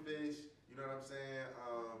 tuna fish, you know what I'm saying?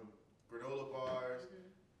 Granola bars.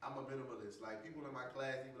 I'm a minimalist. Like people in my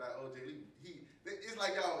class, they be like, "Oh, Jay Lee, it's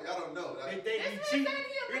like y'all don't know." They Like, think we This cheap. man said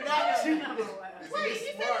he a We're not cheap. minimalist. Wait, It's he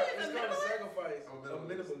said smart. he's a It's called a minimalist? sacrifice. I'm A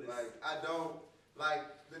minimalist. Like I don't like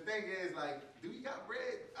the thing is like, do he got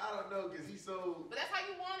bread? I don't know because he's so. But that's how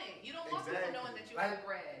you want it. You don't want Exactly. people knowing that you Like, have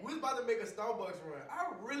bread. We was about to make a Starbucks run. I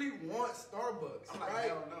really want Starbucks, I'm like, right?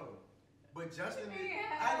 hell no. But Justin, I ain't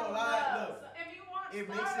Yeah, gonna lie. so if you want It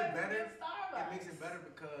makes it Starbucks, better. get Starbucks. It makes it better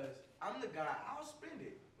because I'm the guy. I'll spend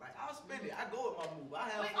it. Like, I'll spend it. I go with my move. I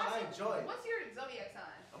have Wait, fun. I Austin, enjoy it. what's your zodiac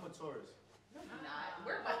sign? I'm a Taurus. No, you're not.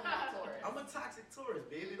 We're both not Taurus. I'm a toxic Taurus,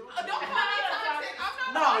 baby. Don't Don't call me toxic. I'm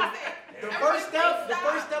not No, toxic. the Everybody first stop.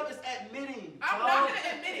 step is admitting. I'm Tom. not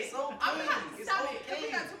gonna admit it. It's okay. I'm not. It's Stop it. 'Cause okay.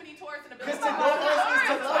 we got too many Taurus in the Because building. to know us is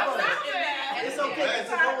to love us. Stop it. It's okay. Because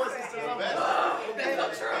to know us is to love us. Okay?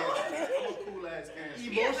 That's so true. I'm a cool ass cancer. He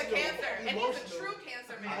is a Emotional. Cancer, and he's a Emotional. true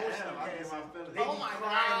Cancer I man. am. I get my feelings. They Oh be my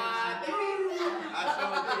crying and God. shit. I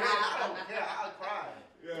sure do. I don't care. I'll cry.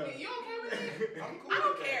 Yeah. You okay with it? I'm cool I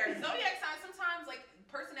don't with that. care. Zodiac signs sometimes like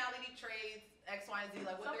personality traits, X, Y, and Z,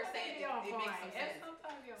 like what they're saying, it makes some sense.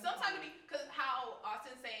 Sometimes it be because how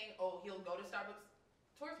Austin's saying, oh, he'll go to Starbucks.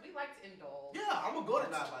 Taurus, we like to indulge. Yeah, I'm gonna go to.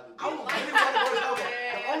 I'm not about to do I it. really want to go to Starbucks.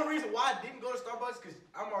 Yeah. The only reason why I didn't go to Starbucks because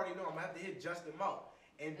I'm already know I'm gonna have to hit Justin Mouth,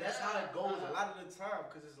 and that's how it goes a lot of the time.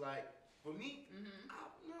 Because it's like for me,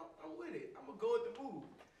 I'm with it. I'm gonna go with the move.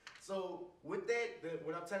 So with that,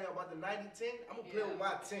 when I'm telling you about the 90-10, I'm gonna play with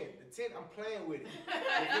my 10. The 10, I'm playing with it.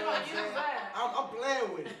 You know what I'm saying? I'm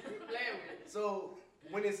playing with it. Play with it. So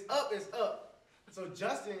when it's up, it's up. So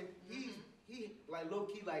Justin, he like low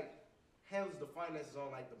key like handles the finances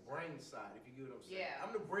on like the brain side. If you get what I'm saying. Yeah.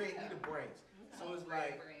 I'm the brain, he the brains. So it's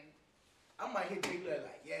like I might hit Jay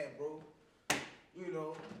like, yeah, bro, you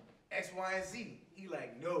know, X, Y, and Z. He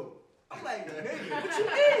like, no. I'm like, nigga, what you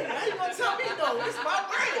mean? How you gonna tell me no? It's my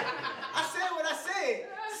brain. I said what I said.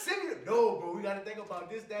 Send me no, bro. We gotta think about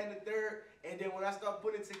this, that, and the third. And then when I start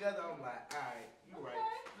putting it together, I'm like, all right, you right.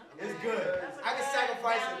 It's good. I can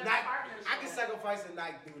sacrifice and not. I can sacrifice and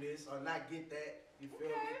not do this or not get that. You feel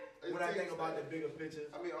me? When I think about the bigger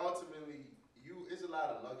picture. I mean, ultimately, it's a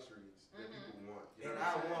lot of luxuries that people want. You know And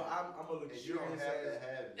what I'm saying? I'm a And you don't luxurious have to ass.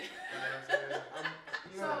 have it. You know what I'm saying?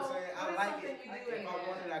 You know what I'm saying? I like it. If I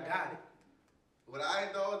want it, I got it. What I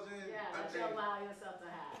indulge in, Yeah, I that you think, allow yourself to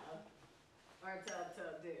have or to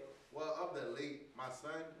do. well, of the late, my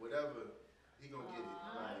son, whatever, he gonna get it.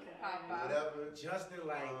 Like, Okay. whatever. Justin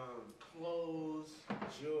like clothes,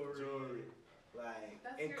 jewelry, like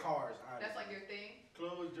That's and your- cars. That's Honestly. like your thing.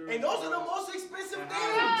 Clothes, jewelry. And those are the most expensive things.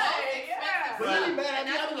 Right, yeah. But you be mad at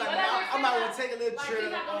me, I be like, nah, I might want to take a little Like, trip.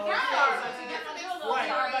 he's not gonna Right. get Starbucks, Right. he gets a little Right.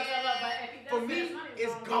 Starbucks, but if he does For spend me, his money,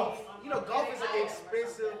 it's gonna golf. be on You know, golf is an golf or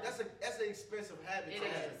expensive. something. That's an expensive habit. It to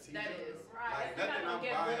is. have. That is. Right. Like, If you're not nothing gonna I'm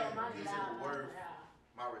get little buying money isn't out, worth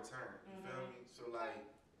yeah. my return. You feel me? So like,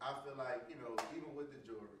 I feel like, you know, even with the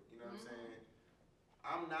jewelry, you know what I'm saying?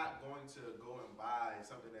 I'm not going to go and buy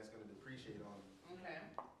something that's going to depreciate on me. Okay.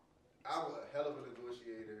 I'm a hell of a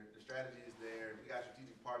negotiator. The strategy is there. We got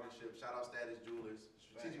strategic partnership. Shout out Status Jewelers.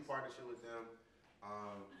 Strategic partnership with them.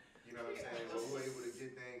 You know what I'm saying? Where we're able to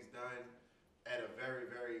get things done at a very,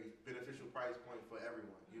 very beneficial price point for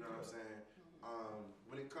everyone. You know what I'm saying?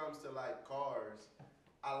 When it comes to like cars,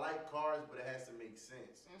 I like cars, but it has to make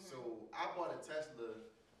sense. So I bought a Tesla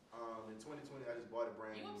in 2020. I just bought it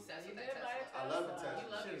brand You new. obsessed with You that did buy a Tesla. I love the You Tesla.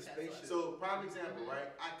 love Shit your is Tesla. spaceship. So prime example, right?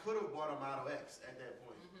 I could have bought a Model X at that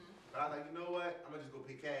point. But I was like, you know what? I'm gonna just go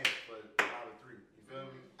pay cash for Model 3. You feel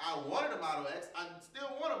me? I wanted a Model X. I still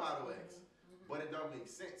want a Model X. But it don't make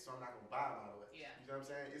sense, so I'm not gonna buy a Model X. Yeah. You know what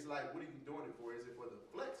I'm saying? It's like, what are you doing it for? Is it for the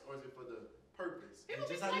flex or is it for the purpose? People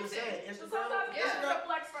be Just how you flexing. saying, So Instagram. sometimes Yeah. it's a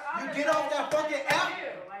flex for others. get off that but fucking it's app. for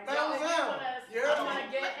you. Like, Thumbs you down. wanna- You you heard wanna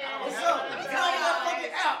me? get in. What's you up? wanna Get tell off you that guys.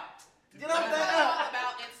 fucking app. Get off It's that all app.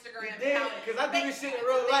 about Instagram. Then, how it- because I do this shit in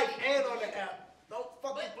real life and on the app. Don't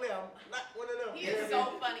fucking But- play. I'm not one of them. He You is know what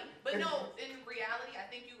I so funny. But no, in reality, I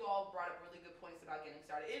think you all brought up really good points about getting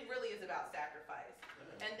started. It really is about sacrifice.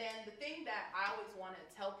 And then the thing that I always want to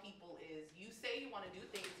tell people is you say you want to do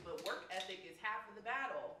things, but work ethic is half of the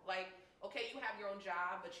battle. Like, okay, you have your own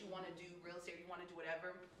job, but you want to do real estate, you want to do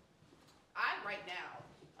whatever. Right now,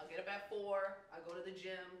 I'll get up at 4, I go to the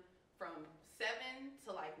gym from 7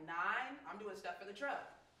 to like 9, I'm doing stuff for the truck.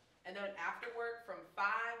 And then after work from 5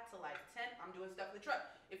 to like 10, I'm doing stuff for the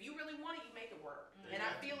truck. If you really want it, you make it work. And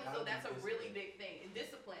I feel as though that's a really big thing. And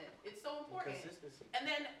discipline, it's so important. Consistency. And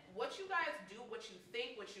then what you guys do, what you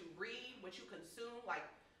think, what you read, what you consume, like,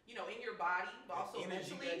 you know, in your body, but also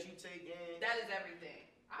Energy mentally, that you take in. that is everything.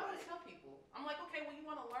 I always tell people, I'm like, okay, when you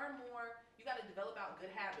want to learn more, you got to develop out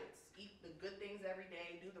good habits. Eat the good things every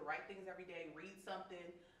day, do the right things every day, read something.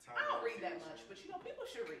 I don't read that much, but you know, people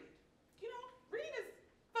should read. You know, read is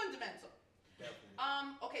fundamental. Definitely.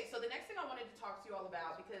 Okay, so the next thing I wanted to talk to you all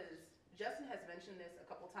about, because Justin has mentioned this a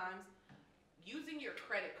couple times, using your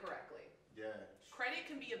credit correctly. Yeah. Credit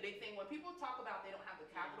can be a big thing. When people talk about they don't have the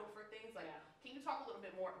capital for things, like, can you talk a little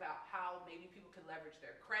bit more about how maybe people could leverage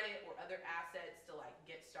their credit or other assets to like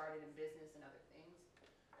get started in business and other things?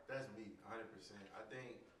 That's me, 100%. I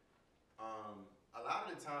think a lot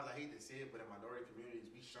of the times, I hate to say it, but in minority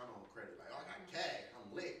communities, we shun on credit. Like, oh, I got cash, I'm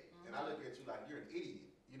lit. And I look at you like you're an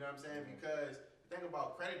idiot. You know what I'm saying? Because the thing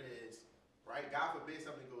about credit is, right, God forbid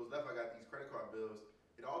something goes left, I got these credit card bills,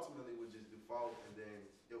 it ultimately would just default and then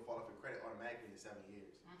it'll fall off your credit automatically in 7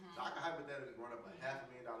 years. So I can hypothetically run up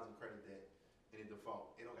 $500,000 in credit debt and it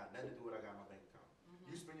default. It don't got nothing to do with what I got in my bank account.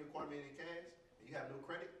 You spend your $250,000 in cash and you have no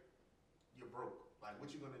credit, you're broke. Like,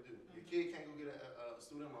 what you gonna do? Your kid can't go get a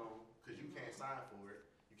student loan because you can't sign for it.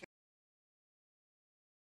 You can't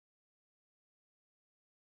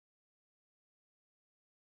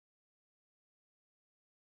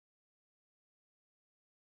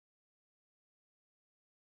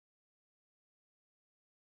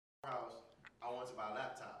house. I wanted to buy a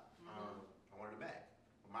laptop. I wanted a Mac.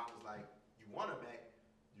 My mom was like, "You want a Mac?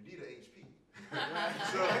 You need an HP."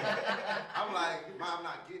 So I'm like, "Mom, I'm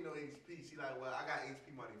not getting no HP." She's like, "Well, I got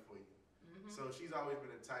HP money for you." So she's always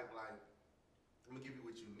been the type like, "I'm gonna give you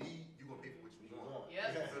what you need. You gonna pay for what you want."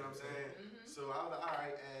 Yep. You know what I'm saying? So I was like, all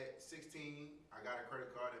right. At 16, I got a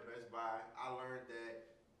credit card at Best Buy. I learned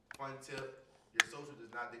that, fun tip, your social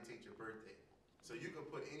does not dictate your birthday. So you can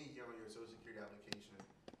put any year on your social security application.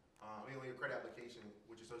 On your credit application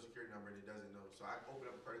with your social security number and it doesn't know. So I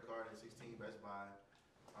opened up a credit card at 16 Best Buy.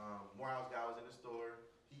 Morehouse guy was in the store.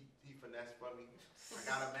 He finessed for me. I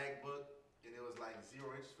got a MacBook and it was like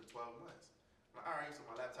 0 interest for 12 months. I'm like, all right, so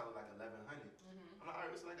my laptop was like $1,100. I'm like, all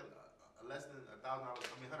right, it's like a less than $1,000.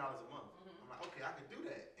 $100 a month. I'm like, okay, I can do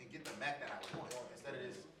that and get the Mac that I want instead of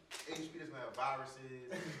this HP that's gonna have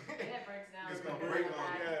viruses. It breaks down. It's gonna break on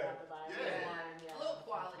you. A little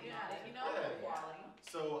quality. You know, a little quality.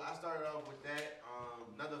 So I started off with that.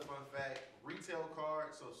 Another fun fact, retail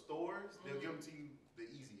cards, so stores, they'll give them to you the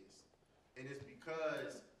easiest. And it's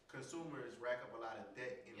because consumers rack up a lot of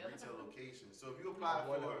debt in retail locations. So if you apply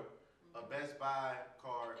for a Best Buy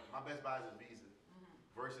card, my Best Buy is a Visa,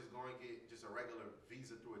 versus going to get just a regular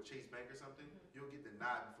Visa through a Chase Bank or something, you'll get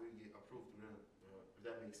denied before you get approved through them. If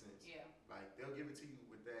that makes sense. Yeah. Like, they'll give it to you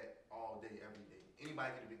with that all day, every day.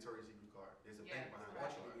 Anybody get a Victoria's Secret card. There's a bank behind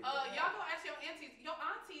it. Y'all go ask your aunties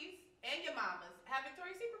and your mamas have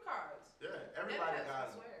Victoria's Secret cards. Yeah, everybody Yes, got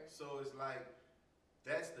I swear. them. So it's like,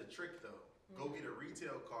 that's the trick though. Go get a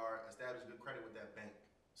retail card, establish good credit with that bank.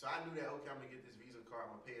 So I knew that, okay, I'm gonna get this Visa card,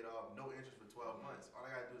 I'm gonna pay it off, no interest for 12 months. All I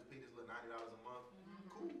gotta do is pay this little $90 a month.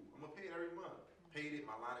 Cool, I'm gonna pay it every month. Paid it,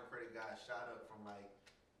 my line of credit got shot up from like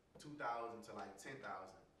 2,000 to like 10,000.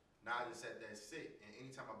 Now I just set that sit, and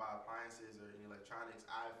anytime I buy appliances or any electronics,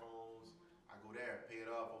 iPhones, I go there, pay it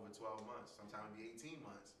off over 12 months. Sometimes it be 18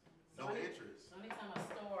 months. No interest. So anytime a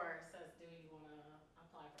store says, "Do you want to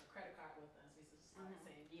apply for a credit card with us?" we just start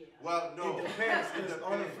saying, "Yeah." Well, no. It depends. 'Cause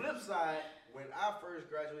on the flip side, when I first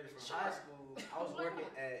graduated from high school, I was working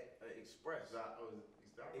at Express.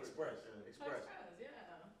 Express. Yeah.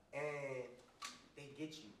 And they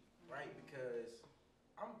get you, right? Because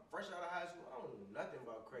I'm fresh out of high school. I don't know nothing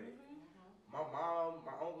about credit. My mom,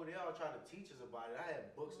 my uncle, they all tried to teach us about it. I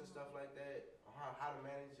had books and stuff like that on how to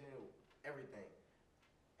manage it, everything.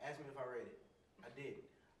 Asked me if I read it. I did.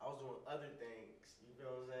 I was doing other things. You feel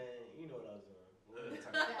what I'm saying? You know what I was doing. He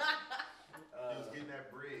was getting that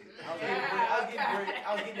bread.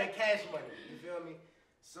 I was getting that cash money. You feel me?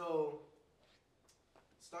 So,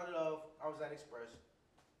 started off, I was at Express.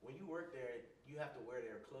 When you work there, you have to wear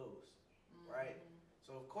their clothes, right?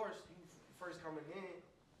 So, of course, you first coming in,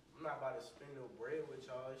 I'm not about to spend no bread with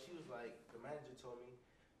y'all. She was like, the manager told me,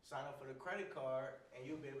 sign up for the credit card, and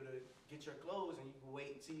you'll be able to get your clothes, and you can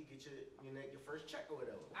wait until you get your first check or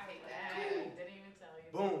whatever. I hate that. Cool. Didn't even tell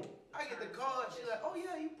you. Boom. I get the card. She's like, oh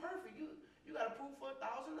yeah, you perfect. You got approved for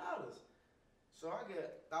 $1,000. So I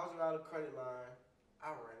get $1,000 credit line. I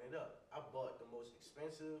ran it up. I bought the most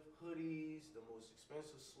expensive hoodies, the most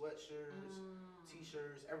expensive sweatshirts,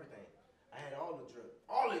 t-shirts, everything. I had all the drip,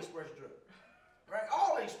 all the Express drip, right?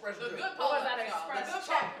 All the Express The drip. good What was that y'all. The Express good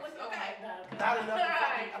check? pumps, okay. Not enough.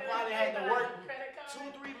 I probably had to work Credit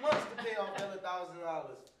card? 2-3 months to pay off that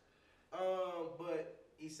 $1,000. But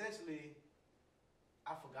essentially,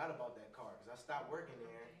 I forgot about that card because I stopped working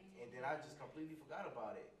there, and then I just completely forgot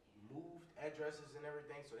about it. Moved addresses and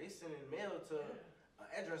everything, so they sending mail to an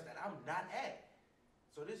address that I'm not at.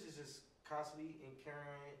 So this is just constantly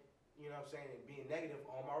incurring, you know what I'm saying, and being negative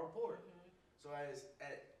on my report. So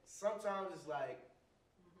sometimes it's like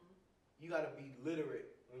you gotta be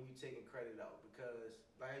literate when you taking credit out because,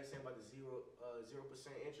 like I was saying about the 0%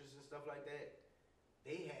 interest and stuff like that,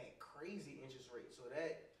 they had crazy interest rates. So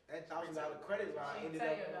that $1,000 credit line ended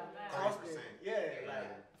up costing, like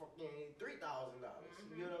fucking $3,000.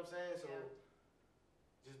 You know what I'm saying? So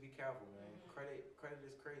just be careful, man. Credit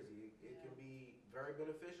is crazy. It can be very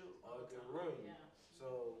beneficial or it could Time, ruin you. yeah.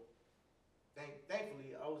 So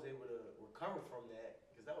thankfully I was able to recover from that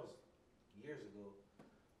because that was years ago.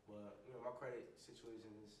 But you know my credit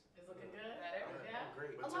situation is It's looking good. Better? Yeah. I'm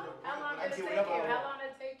great. But How long, to the how point, long when I did it get take whatever you? I How want. long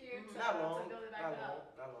did it take you Not long, to build it back not long,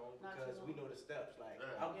 up? not long, Not because too we long. know the steps. Like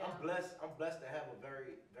Yeah. I'm Yeah. blessed. I'm blessed to have a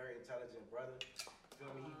very, very intelligent brother.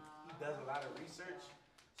 Feel me? He does a lot of research.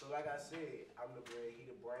 So like I said, I'm the brain, he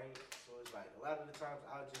the brain. So it's like a lot of the times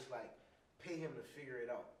I'll just like pay him to figure it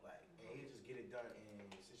out, like, and he'll just get it done in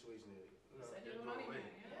situations that you know. Said Just you do money away.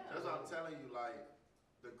 man. Yeah. That's what I'm telling you, like,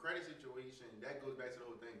 the credit situation, that goes back to the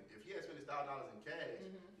whole thing. If he had spent his $1,000 in cash,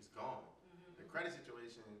 it's gone. The credit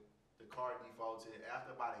situation, the card defaulted. After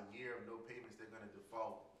about a year of no payments, they're gonna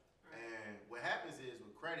default. And what happens is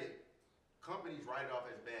with credit, companies write it off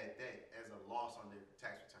as bad debt, as a loss on their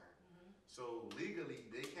tax return. So legally,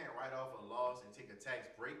 they can't write off a loss and take a tax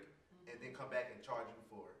break and then come back and charge you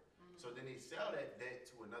for it. So then they sell that debt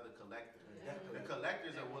to another collector. The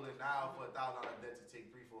collectors are willing now for $1,000 debt to take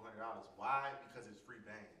 $300-400. Why? Because it's free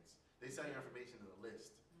bands. They sell your information to the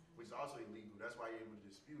list, which is also illegal. That's why you're able to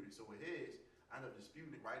dispute it. So with his, I end up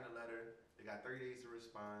disputing it, writing a letter. They got 30 days to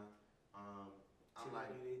respond. I'm like,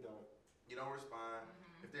 Typically they don't. you don't respond.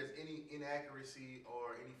 If there's any inaccuracy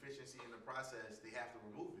or inefficiency in the process, they have to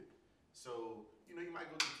remove it. So, you know, you might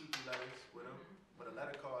go through 2-3 letters with them, but a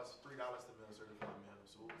letter costs $3 to mail, certified mail.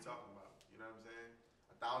 So what we talking about? You know what I'm saying?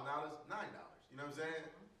 $1,000, $9. You know what I'm saying?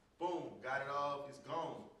 Boom, got it off, it's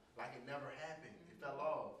gone. Like it never happened. It fell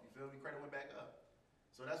off. You feel me? Credit went back up.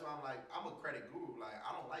 So that's why I'm like, I'm a credit guru. Like,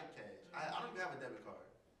 I don't like cash. I don't even have a debit card.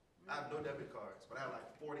 I have no debit cards, but I have like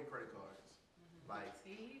 40 credit cards. Like,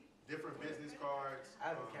 See? different business cards.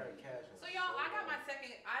 I haven't carried cash. So y'all, I got my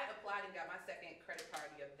second, I applied and got my second credit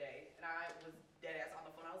card the other day, and I was dead ass on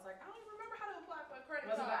the phone. I was like, I don't even remember how to apply for a credit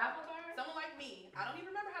Was it card. the Apple card? Someone like me, I don't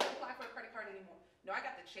even remember how to apply for a credit card anymore. No, I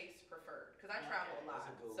got the Chase Preferred, because I travel a lot.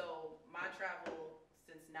 That's a good one. So my travel,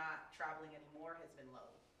 since not traveling anymore, has been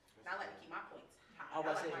low. And I like to keep my points high. I was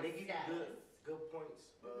about to say, like my they give you status. good points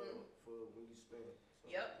for when you spend. So.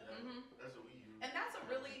 Yep. Yeah, that's what we use. And that's a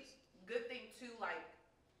really good thing too, like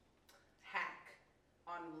hack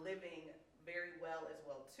on living very well as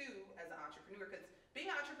well too as an entrepreneur, because being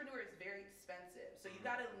an entrepreneur is very expensive. So you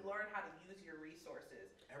got to learn how to use your resources.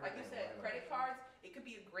 Like you said, credit cards, it could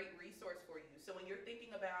be a great resource for you. So when you're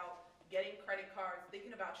thinking about getting credit cards,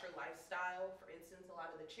 thinking about your lifestyle, for instance, a lot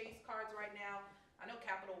of the Chase cards right now, I know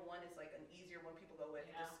Capital One is like an easier one people go with.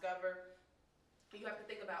 Yeah. Discover. You have to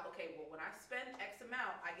think about, okay, well, when I spend X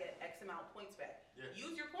amount, I get X amount points back. Yeah.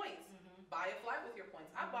 Use your points. Buy a flight with your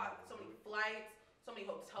points. I bought so many flights, so many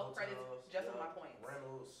hotel credits just with my points.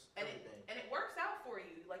 Rentals, And everything. it works out for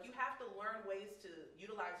you. Like, you have to learn ways to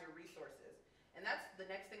utilize your resources. And that's the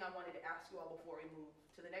next thing I wanted to ask you all before we move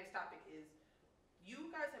to the next topic is,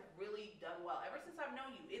 you guys have really done well. Ever since I've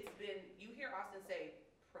known you, it's been, you hear Austin say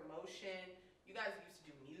promotion. You guys used to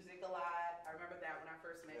do music a lot. I remember that when I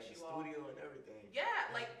first met you all. Studio and everything. Yeah,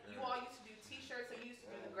 like you all used to do t-shirts and you used to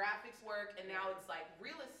do the graphics work, and now it's like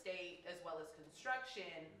real estate as well as construction,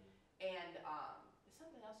 and it's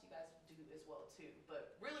something else you guys do as well too.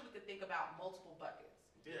 But really, we could think about multiple buckets.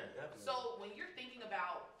 Yeah. Definitely. So when you're thinking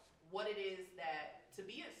about what it is that to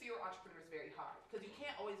be a serial entrepreneur is very hard, because you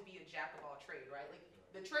can't always be a jack of all trade, right? Like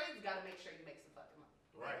the trade's got to make sure you make some fucking money.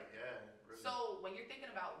 Right, yeah. Really. So when you're thinking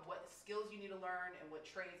about what skills you need to learn and what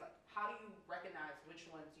trades, like how do you recognize which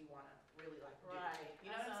ones you want to really like do? Right.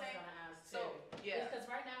 You know what I'm saying? That's what I was gonna ask So too. yeah. Because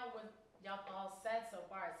right now, what y'all all said so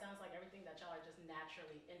far, it sounds like everything that y'all are just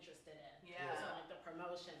naturally interested in. Yeah. So like the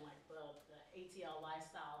promotion, like the ATL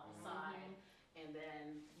lifestyle side, and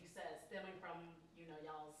then you said stemming from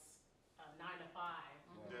y'all's 9 to 5.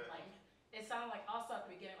 Yeah. Like it sounded like also at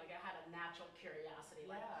the beginning, like I had a natural curiosity.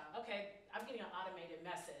 Like, Yeah. okay, I'm getting an automated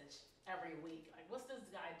message every week. Like, what's this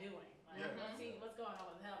guy doing? Like, Yeah. what's going on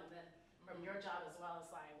with him? And then from your job as well,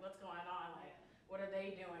 it's like, what's going on? Like, what are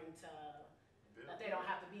they doing that they don't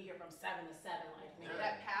have to be here from 7 to 7 like me? Yeah.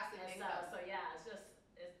 That passive And income. so yeah, it's just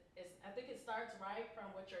it's I think it starts right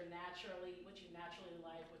from what you naturally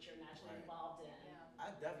like, what you're naturally Right. involved in. Yeah.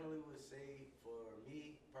 I definitely would say for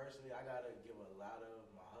me personally, I gotta give a lot of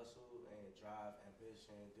my hustle and drive,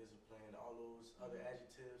 ambition, discipline, all those other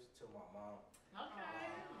adjectives to my mom. Okay.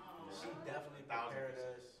 She definitely 1000%. prepared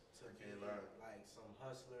us to I be can't lie. like some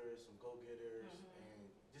hustlers, some go-getters, and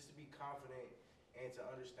just to be confident and to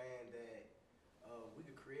understand that we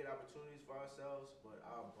could create opportunities for ourselves, but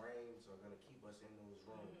our brains are gonna keep us in those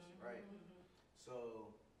rooms, right?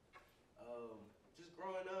 So, just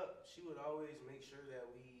growing up, she would always make sure that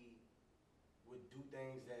we would do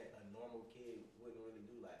things that a normal kid wouldn't really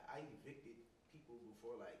do. Like I evicted people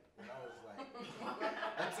before, like when I was like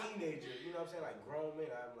a teenager, you know what I'm saying? Like grown men,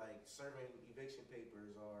 I'm like serving eviction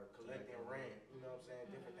papers or collecting rent, you know what I'm saying?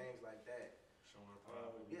 Different things like that. Showing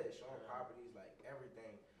Showing properties, like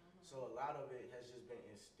everything. So a lot of it has just been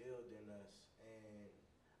instilled in us, and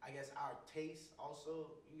I guess our taste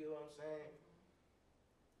also, you get what I'm saying?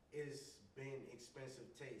 It's been expensive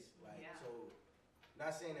taste. Like so,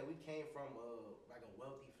 not saying that we came from like a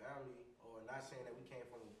wealthy family, or not saying that we came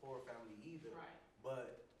from a poor family either. Right.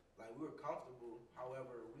 But like we were comfortable.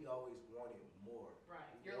 However, we always wanted more. Right.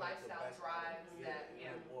 Your We wanted the lifestyle best drives out of it. that. We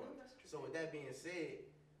Yeah. wanted more. So with that being said,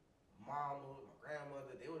 mama, my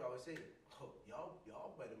grandmother, they would always say, "Oh,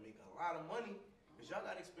 y'all better make a lot of money because y'all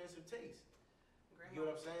got expensive taste." You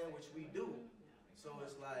know what I'm saying? Which we do. So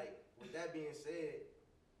it's like, with that being said,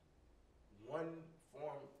 one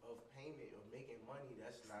form of payment of making money,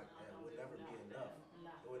 that would never be enough.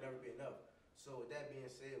 It would never be enough. So with that being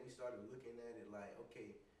said, we started looking at it like,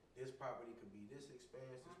 okay, this property could be this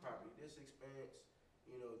expense, this property this expense,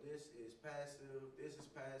 you know, this is passive, this is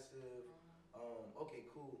passive. Okay,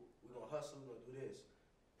 cool, we're gonna hustle, we're gonna do this.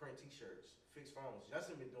 Print t-shirts, fix phones.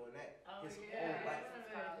 Justin been doing that his whole life.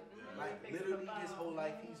 Like literally his whole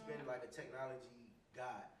life, he's been like a technology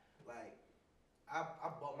guy. Like I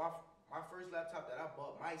bought my first laptop that I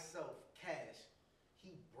bought myself cash.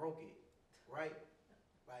 He broke it, right?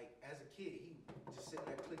 Like as a kid, he just sitting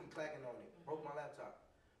there clicking clacking on it. Broke my laptop.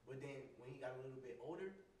 But then when he got a little bit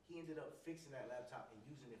older, he ended up fixing that laptop and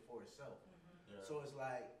using it for himself. Yeah. So it's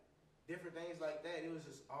like different things like that. It was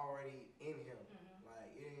just already in him.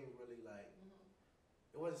 Like it ain't really like.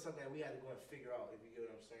 It wasn't something that we had to go and figure out, if you get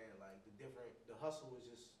what I'm saying. Like the hustle was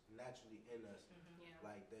just naturally in us.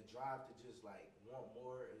 Like the drive to just like want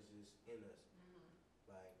more is just in us.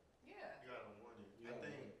 Like Yeah. You gotta want it. You I gotta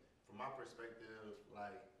think want it. from my perspective,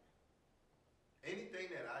 like anything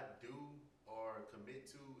that I do or commit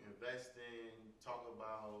to, invest in, talk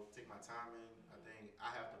about, take my time in, I think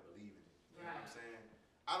I have to believe in it. You know what I'm saying?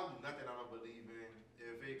 I don't do nothing I don't believe in.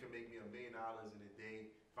 If it can make me $1 million in a day,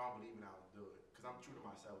 if I don't believe in it, I don't do it. Because I'm true to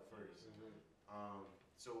myself first.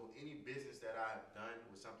 So any business that I've done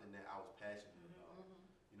was something that I was passionate about.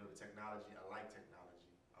 You know, the technology, I like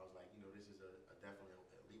technology. I was like, you know, this is a definitely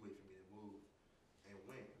a leeway for me to move and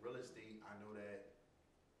win. Real estate, I know that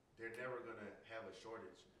they're never gonna have a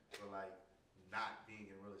shortage for like not being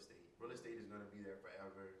in real estate. Real estate is gonna be there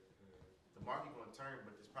forever. The market gonna turn,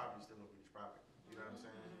 but this property still gonna be this property. You know what I'm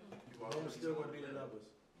saying? People numbers still gonna be the numbers.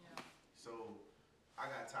 So I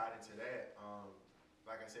got tied into that.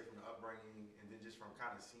 Like I said, from the upbringing, and then just from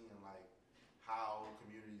kind of seeing like how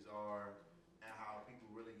communities are and how people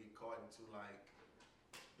really get caught into like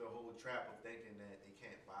the whole trap of thinking that they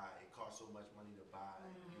can't buy. It costs so much money to buy.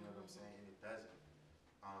 You know what I'm saying? And it doesn't.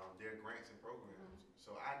 There are grants and programs.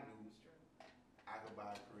 So I knew I could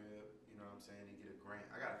buy a crib. You know what I'm saying? And get a grant.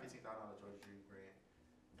 I got a $15,000 Georgia Dream grant,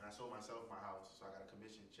 and I sold myself my house, so I got a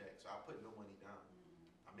commission check. So I put no money down.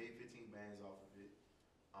 I made 15 bands off of it.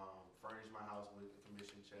 Furnished my house with a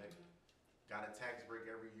commission check. Got a tax break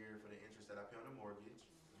every year for the interest that I pay on the mortgage.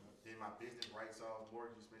 Then my business writes off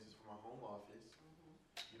mortgage expenses for my home office.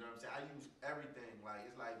 You know what I'm saying? I use everything. Like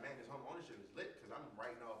it's like, man, this home ownership is lit because I'm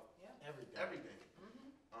writing off everything.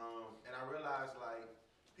 And I realized like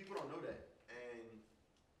people don't know that, and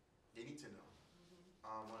they need to know.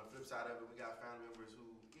 On the flip side of it, we got family members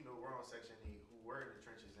who, you know, were on Section 8, who were in the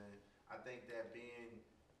trenches, and I think that being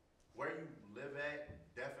where you live at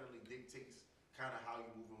definitely dictates kind of how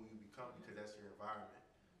you move and who you become because that's your environment.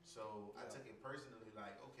 So I took it personally,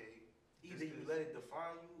 like, okay, Either you let it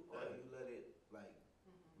define you or you let it like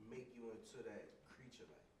make you into that creature,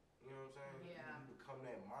 like you know what I'm saying? Yeah. Either you become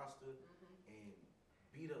that monster and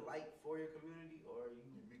be the light for your community, or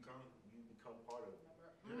you become part of it.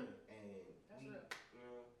 And we, you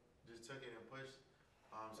know, just took it and pushed.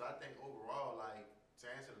 So I think overall, like to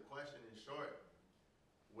answer the question in short,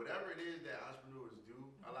 whatever it is that entrepreneurs do,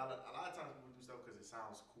 a lot of times people do stuff because it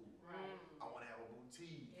sounds cool. Right. I want to have a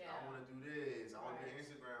boutique. Yeah. I want to do this. I want to be an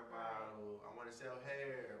Instagram model. I want to sell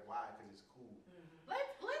hair. Why? Because it's cool.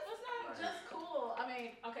 It's not just cool. I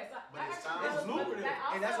mean, okay, so But it actually sounds goes- lucrative,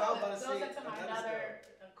 that and that's what I was about to goes say, into my another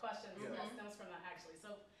other question Yeah. that stems from that actually.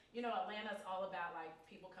 So, you know, Atlanta's all about like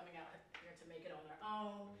people coming out here to make it on their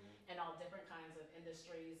own and all different kinds of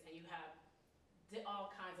industries, and you have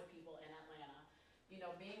all kinds of people in Atlanta. You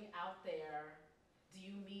know, being out there, do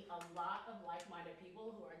you meet a lot of like-minded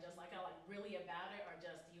people who are just like really about it, or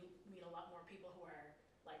just do you meet a lot more people who are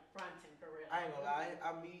like fronting for real? I I ain't gonna lie. I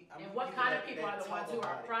meet And what kind of people are the ones who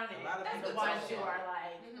are talk fronting about it. A lot of and the people ones talk who about are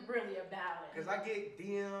like really about it? Because I get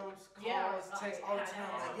DMs, calls, Yeah, texts all the time.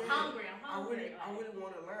 Like, I'm yeah, hungry. I really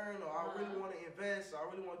want to learn, or I really Uh-huh. want to invest, or I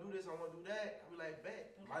really want to do this, I want to do that. I be like,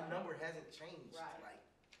 bet. My Okay. number hasn't changed. Right. Like,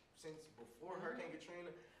 since before Hurricane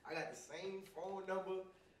Katrina, I got the same phone number.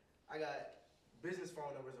 I got business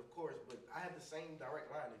phone numbers, of course, but I have the same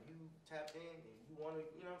direct line. If you tap in and you want to,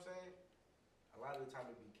 you know what I'm saying? A lot of the time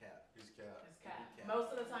it be cap. It's cap. It's cap. Cap. Most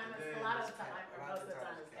of the time, And it's then a lot of it's the time, cap. or A lot most of the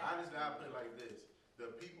time, it's cap. Honestly, I put it like this: the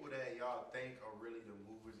people that y'all think are really the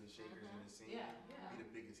movers and shakers in the scene Yeah, yeah. be the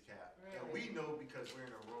biggest cap. Really. And we know because we're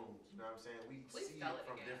in a room. You know what I'm saying? We Please see tell it it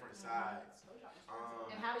from again. different sides.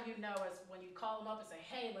 And how do you know is when you call them up and say,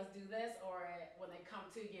 hey, let's do this, or when they come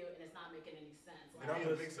to you and it's not making any sense? It be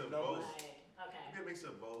a mix of both. Like, okay. It be a mix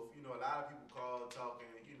of both. You know, a lot of people call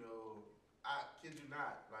talking. You know, I kid you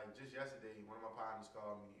not. Like just yesterday, one of my partners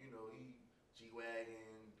called me. You know, he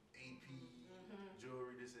G-Wagon, AP,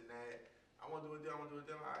 jewelry, this and that. I want to do it there. I want to do it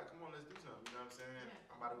there. All right, come on, let's do something. You know what I'm saying?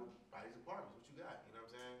 Yeah. I'm about to go buy these apartments. What you got? You know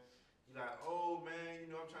what I'm saying? He's like, oh man, you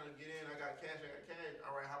know I'm trying to get in. I got cash.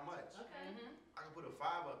 All right, how much? Okay. I can put a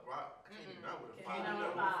 5 up, bro. I can't do nothing with a 5. Can't do you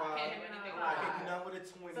know? nothing with five. Can't do anything with I five. can't do nothing with a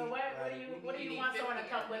 20. So what do Like, you need want someone to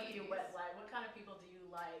 50 come at with you least. with? Like, what kind of people do you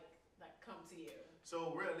like that come to you?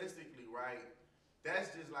 So realistically, right?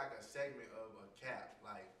 That's just like a segment of a cap.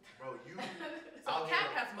 Like, bro, you. So Cap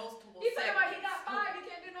has multiple He's talking about he segments. got 5, you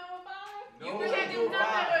can't do nothing with 5? No, You can't do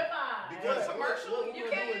nothing with 5. Because commercial, You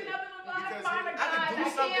can't do nothing with 5. Because Find a I guy can do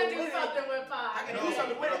that something can do with it. something with 5. I can No, do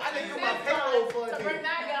something with it. I can do but my I'm payroll for a to day. bring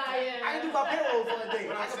that guy in. I can do my payroll for a day.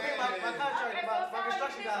 What I I'm can pay saying my is- contract, Okay, my so fine,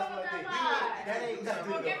 construction give me guys some for a of day. that five. That ain't nothing.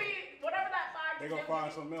 Well, give me whatever that 5 They can gonna do. find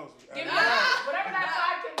something else. Give me whatever that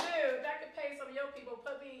 5 can do. That could pay some of your people.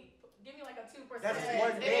 Give me like a 2%. That's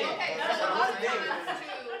one day. Okay, That's so a lot one of day. times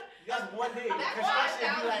too, That's one day. That's Construction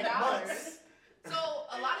be like $5,000. months. so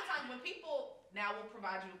a lot of times when people now will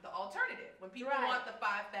provide you with the alternative. When people Right. want the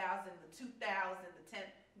 5,000, the 2,000, the 10,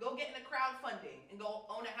 go get in a crowdfunding and go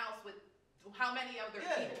own a house with how many other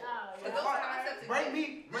Yeah. people? Oh, But yeah. those concepts Bring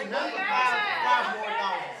exist. me Okay. five more Okay.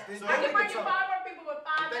 dollars. Then So I we can bring you talk. 5 more people with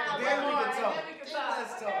 5,000 Then we more, can and talk. then we can Then talk.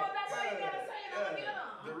 let's Okay, talk. well, that's all you gotta say, and I'm gonna get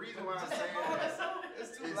The them. reason why I'm saying that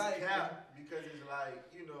It's too is light. cap because it's like,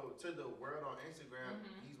 you know, to the world on Instagram,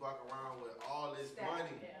 he's walking around with all this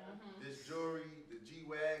money. Yeah. This jewelry, the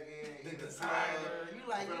G-Wagon, The in the designer, time. you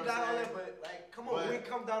like, know you what got I'm all saying? that, but like, come on, But- when it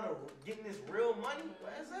comes down to getting this real money,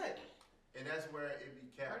 what is that? And that's where it be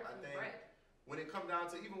capped. I think Right. when it come down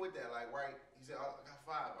to even with that, like, right, he said, oh, I got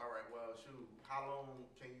 5. All right, well, shoot, how long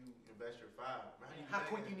can you invest your 5? Man, How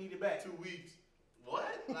quick you need it back? 2 weeks.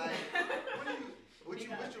 What? Like, what's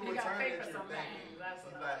your You gotta return pay that for you're some thinking? things, that's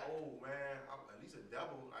He's what like, oh man, I'm at least a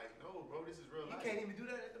double. Like, no, bro, this is real You life. can't even do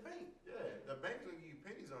that at the bank. Yeah, the bank's gonna give you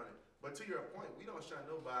pennies on it. But to your point, we don't shun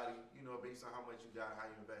nobody, you know, based on how much you got, how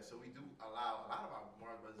you invest. So we do allow a lot of our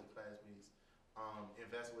Mars Brothers and classmates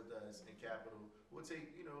invest with us in capital. We'll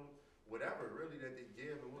take, you know, whatever really that they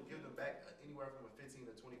give, and we'll give them back anywhere from a 15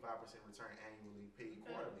 to 25% return annually, paid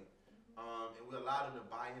quarterly. And we allow them to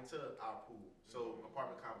buy into our pool. So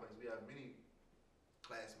apartment complex, we have many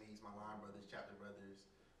classmates, my line brothers, chapter brothers,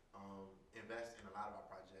 invest in a lot of our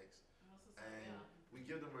projects. And we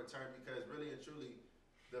give them a return because really and truly,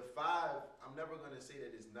 the 5, I'm never gonna say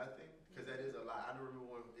that it's nothing because that is a lot. I remember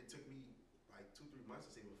when it took me like 2-3 months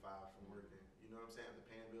to save a 5 from working. You know what I'm saying? After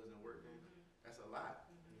paying bills and working, that's a lot.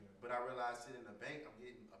 But I realized sitting in the bank, I'm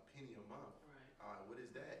getting a penny a month. What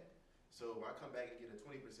is that? So I come back and get a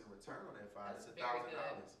 20% return on that 5. That's It's very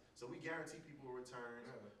 $1,000. So we guarantee people returns.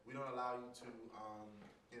 We don't allow you to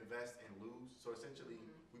invest and lose. So essentially,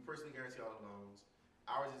 we personally guarantee all the loans.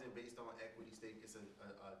 Ours isn't based on equity stake. It's a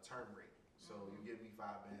term rate. So you give me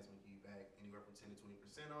 5 bands, we give you back anywhere from 10 to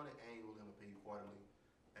 20% on it. Annually, I'm gonna pay you quarterly.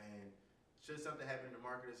 And should something happen in the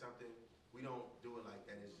market or something, we don't do it like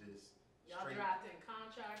that. It's just Y'all straight. drafting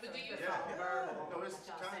contracts. But or do you- it's Yeah, all yeah. verbal? No, it's What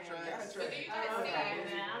y'all saying? contracts. But do you guys Okay, see?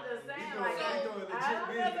 man, I'm just saying, doing- like, we doing legit I don't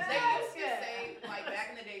know business. that. They used to Good. say, like back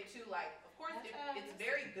in the day too, like of course it's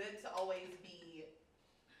very good to always be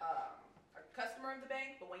a customer of the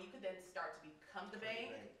bank, but when you could then start to become the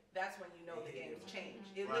bank, that's when you know the game's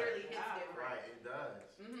changed. It Right. literally hits different. Right, it does.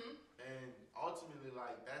 Mm-hmm. And ultimately,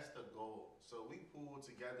 like, that's the goal. So we pull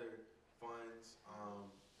together funds.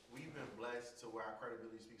 We've been blessed to where our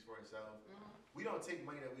credibility speaks for itself. We don't take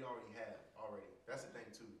money that we already have already. That's the thing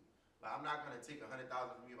too. Like, I'm not gonna take 100,000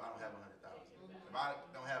 from you if I don't have 100,000. If I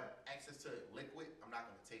don't have access to it liquid, I'm not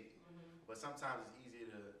gonna take it. But sometimes it's easier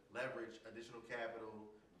to leverage additional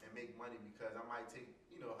capital and make money because I might take,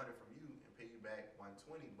 100 from you and pay you back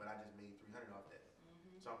 120, but I just made 300 off that.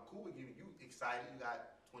 So I'm cool with giving you excited. You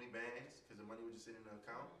got 20 bands because the money was just sitting in the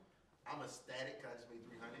account. I'm ecstatic because I just made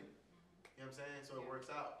 300. You know what I'm saying? So it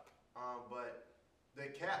works out. But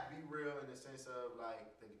the cap be real in the sense of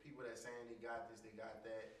like the people that saying they got this, they got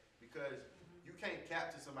that, because you can't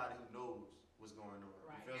cap to somebody who knows what's going on.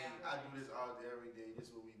 Right. You feel me? I do this all day, every day. This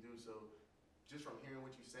is what we do. So just from hearing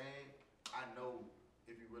what you're saying, I know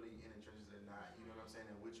if you're really in the trenches or not. You know what I'm saying?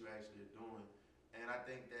 And what you actually are doing. And I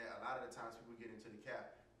think that a lot of the times people get into the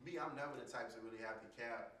cap. Me, I'm never the type to really have the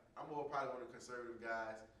cap. I'm more probably one of the conservative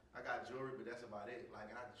guys. I got jewelry, but that's about it. Like,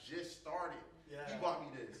 and I just started. Yeah. He bought me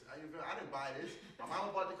this. I didn't buy this. My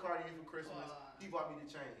mama bought the Cartier for Christmas. He bought me the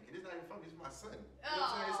chain. And it's not even funny. It's my son. You know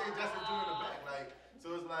what I'm saying? It say Justin Drew in the back. Like, so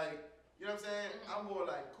it's like, you know what I'm saying? I'm more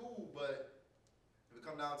like cool, but if it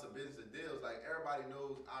come down to business or deals, like everybody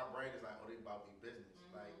knows our brain is like, oh, they about me business.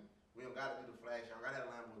 Like, we don't gotta do the flash. I don't gotta have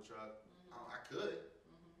a Lambo truck. I could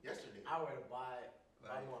yesterday. I were to buy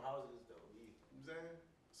Like- more houses though. You know what I'm saying?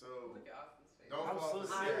 So Look at Austin's face. don't I'm fall so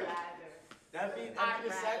for serious. it. That'd be I'd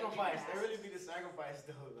the rather sacrifice. you That ask. really be the sacrifice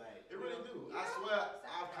though. Like, It really do. I swear,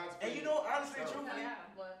 I've contemplated. and you know, honestly, So- truthfully,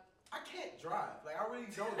 But I can't drive. Like, I really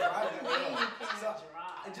don't drive that well. So,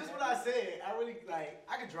 and just what I said, I really like.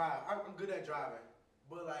 I can drive. I'm good at driving,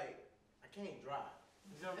 but like, I can't drive.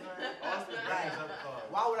 You know what I'm saying? Austin brings up cars.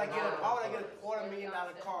 Why would I get a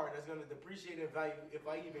 $250,000 car that's gonna depreciate in value if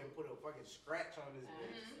I even put a fucking scratch on this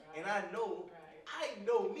bitch? And I know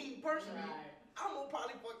me personally, Right. I'm gonna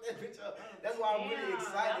probably fuck that bitch up. That's why I'm really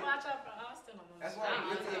excited. Y'all watch out for Austin on That's why I'm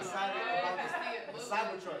really excited about the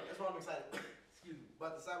Cybertruck. That's why I'm excited. Excuse me,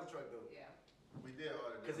 about the Cybertruck though, Yeah. We did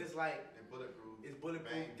order because it's like and bulletproof. it's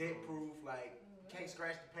bulletproof, Bang. dent proof, like can't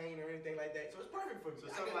scratch the paint or anything like that. So it's perfect for me. So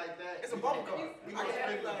I something can- like that. It's a bubble car. We I gonna can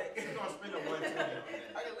spend like, we gonna spend a 120 on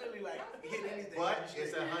that. I can literally like hit anything. But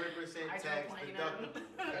Shit. it's 100% I tax don't play deductible.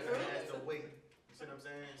 none. That's the weight. You see what I'm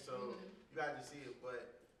saying? So you got to see it.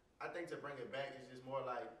 But I think to bring it back is just more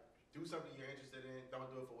like do something you're interested in.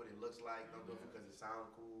 Don't do it for what it looks like. Don't do it because it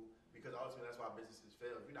sounds cool. Because ultimately that's why businesses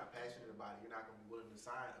fail. If you're not passionate about it, you're not gonna be willing to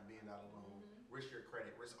sign a $1 million loan, risk your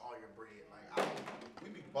credit, risk all your bread. Like we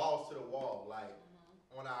be balls to the wall, like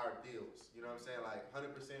on our deals. You know what I'm saying? Like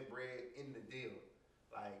 100% bread in the deal.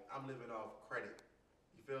 Like I'm living off credit.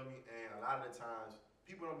 You feel me? And a lot of the times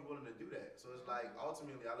people don't be willing to do that. So it's like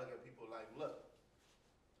ultimately I look at people like, look,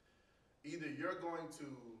 either you're going to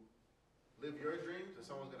live your dreams or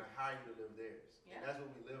someone's gonna hire you to live theirs. And Yeah. that's what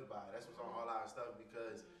we live by. That's what's on all our stuff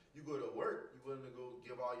because you go to work, you're willing to go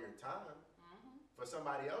give all your time for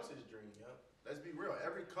somebody else's dream. Yep. Let's be real.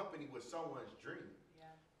 Every company was someone's dream.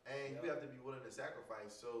 Yeah. And Yep. you have to be willing to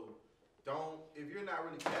sacrifice. So if you're not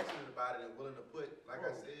really passionate about it and willing to put, like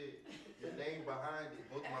I said, your name behind it,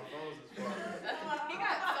 both my phones is for He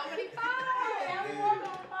got so many files.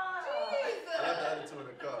 I left the other two in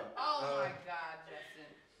the car. Oh my God, Justin.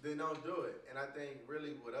 Then don't do it. And I think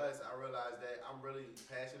really with us, I realized that I'm really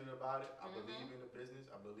passionate about it. I believe in the business.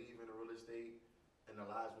 I believe in the real estate and the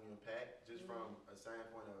lives we impact. Just from a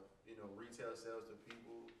standpoint of retail sales to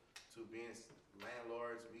people to being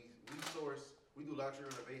landlords. We do luxury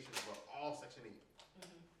renovations for all Section 8.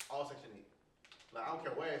 All Section 8. Like I don't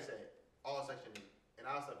care where it's at. All Section 8. And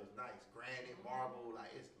our stuff is nice. Granite, marble, like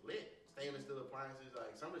it's lit. Stainless steel appliances.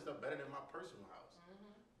 Like some of the stuff better than my personal house.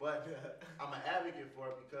 But I'm an advocate for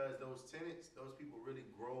it because those tenants, those people really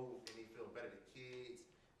grow and they feel better. The kids,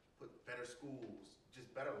 put better schools, just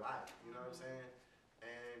better life. You know what I'm saying?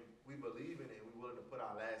 And we believe in it. We're willing to put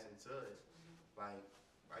our last into it. Like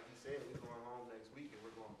you said, we're going home next week and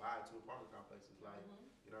we're going to buy 2 apartment complexes. Like,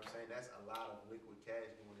 you know what I'm saying? That's a lot of liquid cash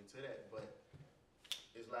going into that. But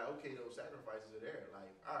it's like, okay, those sacrifices are there. Like,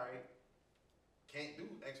 all right, can't do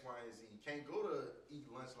X, Y, and Z. Can't go to eat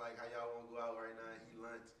lunch like how y'all want to go out right now and eat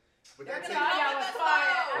lunch. But I that saw takes y'all was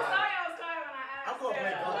quiet. I saw y'all was quiet when I asked. I'm gonna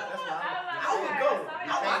play golf. That's why I I would go. saw I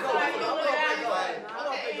y'all would was go. quiet. I'm You gonna look play at golf. it. I'm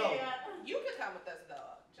gonna play golf. You could come with us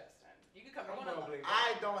though, Justin. You could come I'm to one gonna of play them. golf. I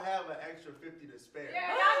don't have an extra 50 to spare.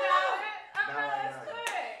 Yeah, y'all got it. Nah, Let's nah. do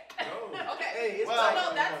it. No. Okay. Hey, it's Well, So no,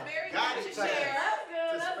 tight. that's very Got good it, to tight. share. That's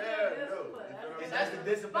good. To That's spare, good. no. Discipline. You feel what I'm And saying? that's the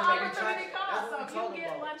discipline But that we opportunity try. costs. That's So what if we you talking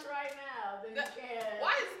get about. lunch right now, then you can.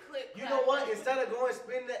 Why is Clip? You know what? Instead of going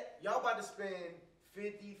spend that, y'all about to spend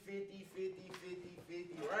 50, 50, 50, 50,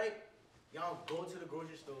 50, right? Y'all go to the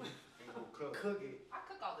grocery store, And go cook. cook it, I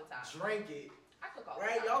cook all the time. drink it, I cook all the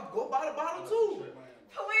right? time. Y'all go buy the bottle too.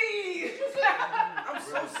 Please. I'm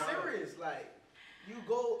so Real talk. serious. Like, you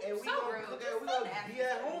go and we So gonna rude. cook Just it. We so gonna nasty. be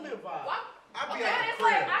at home and vibe. Why? I be Okay, at And the it's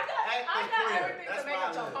like, crib. I got everything That's to make why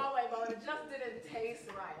I a live. Chipotle, but it just didn't taste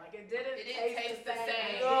right. Like it didn't It didn't taste the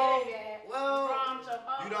same. You No. didn't get Well, from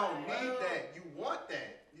Chipotle. You don't need that. You want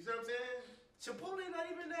that. You see what I'm saying? Chipotle not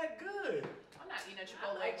even that good. I'm not eating a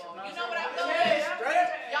Chipotle like bowl. Chipotle. You know what I'm Yeah, doing? straight.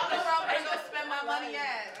 Y'all know where I'm gonna go spend my money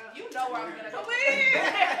at. You know where I'm gonna go.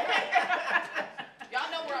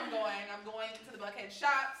 Y'all know where I'm going. I'm going to the Buckhead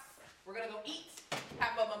Shops. We're gonna go eat,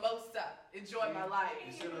 have a mimosa, enjoy my life.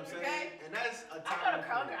 You see what I'm saying? Okay? And that's a I go time. to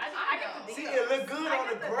Kroger. I get the See, deal. it look good on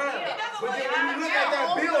the ground. It doesn't But look then like when you look I'm at that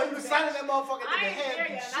at bill home. and you signing that motherfucker, I nigga ain't hand hear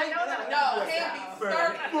be you, and I shaking. know that. No, hand be Bro.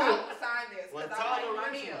 sturdy. I will sign this Well, because I tell like the my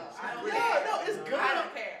rich meal. ones. I don't Yeah, care. no, it's good. I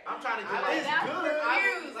don't care. I'm trying to get It's That good.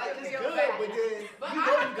 refuse Like, to it's feel good, bad. but then But you I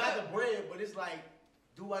know have you got to- the bread, but it's like,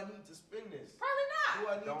 do I need to spend this? Probably Do not.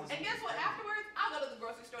 I need Don't. to And guess what? Afterwards, I'll go to the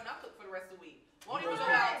grocery store and I'll cook for the rest of the week. Won't even Right, go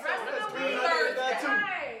out rest till of the week. Thursday. That too.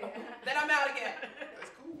 Right. Then I'm out again. That's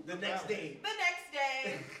cool. The next day, The next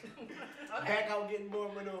day. Okay. back out getting more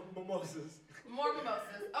mimosas. More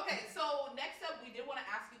mimosas. Okay, so next up, we did want to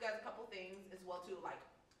ask you guys a couple things as well too. Like,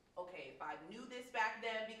 okay, if I knew this back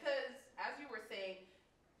then, because as you were saying,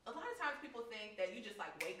 a lot of times people think that you just like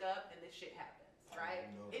wake up and this shit happens, right?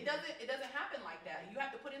 No. It doesn't happen like that. You have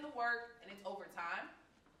to put in the work, and it's over time.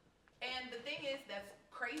 And the thing is, that's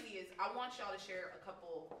crazy is I want y'all to share a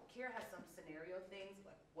couple. Kira has some scenario things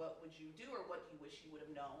like what would you do or what you wish you would have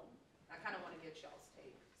known. I kind of want to get y'all's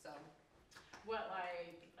take. So.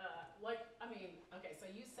 What, I mean, okay, so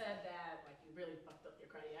you said that, like, you really fucked up your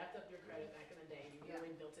credit. You effed up your credit back in the day, and you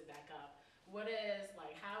really built it back up. What is,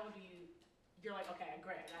 like, how do you're like, okay,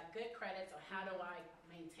 great, I got good credit, so how do I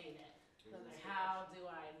maintain it? Like, how do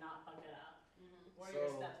I not fuck it up? What are your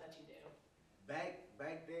So- steps that you do?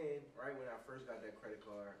 Back then, right when I first got that credit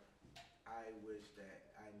card, I wish that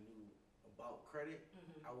I knew about credit.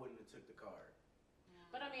 I wouldn't have took the card.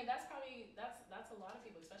 But I mean, that's probably, that's a lot of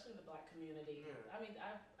people, especially in the Black community. Yeah. I mean,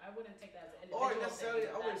 I wouldn't take that as an Or individual necessarily,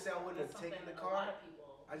 thing, I wouldn't say I that's wouldn't have taken something the a lot card. of people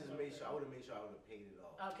I just go made sure through. I would have made sure I would have paid it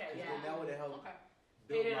off. Okay, 'Cause yeah. then that would have helped Okay.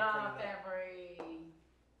 build Paid it my off credit up.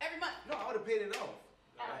 Every month. No, I would have paid it off.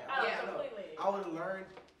 Yeah. Completely. I would have learned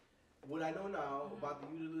what I know now about the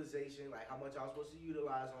utilization, like how much I was supposed to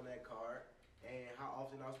utilize on that card, and how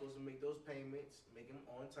often I was supposed to make those payments, make them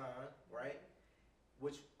on time, right?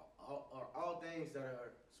 Which are all things that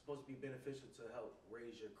are supposed to be beneficial to help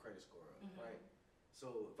raise your credit score up, right?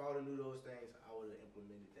 So if I would have knew those things, I would have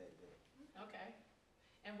implemented that then. Okay.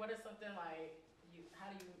 And what is something like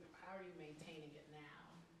how are you maintaining it now?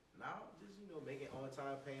 Now, just making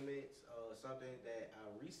on-time payments, something that I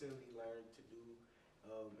recently learned to do.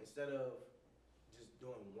 Instead of just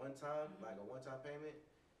doing one time, like a one-time payment,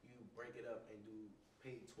 you break it up and do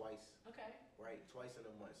pay twice, Okay. right? Twice in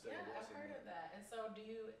a month instead Yeah, of once I've a heard month. of that. And so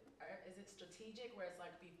is it strategic where it's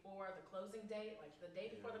like before the closing date, like the day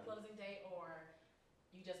before the closing date, or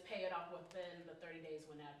you just pay it off within the 30 days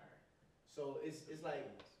whenever? So it's like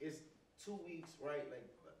it's 2 weeks, right? Like,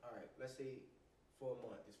 all right, let's say for a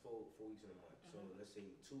month, it's 4 weeks in a month. So let's say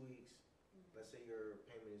 2 weeks. Let's say your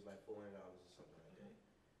payment is like $400 or something like that.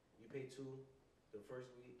 You pay two the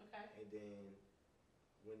first week, Okay. and then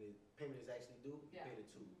when the payment is actually due, you Yeah. pay the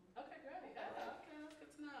two. Okay, great. Yeah, okay, that's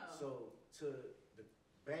good to know. So to the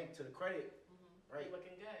bank, to the credit, right? You're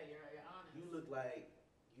looking good. You're honest. You look like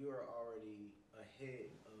you're already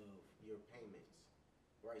ahead of your payments,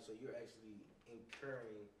 right? So you're actually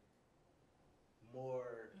incurring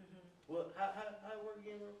more. Well, how it work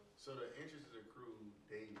again, bro? So the interest is accrued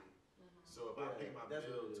daily. So if I Yeah, pay my that's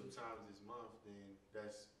bill what it 2 is. times this month, then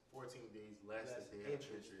that's 14 days less Less that they have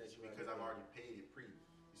interest interest that you have because to I've pay. already paid it pre.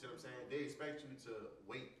 You see what I'm saying? They expect you to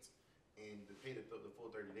wait and to pay the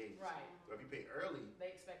full 30 days. Right. So if you pay early,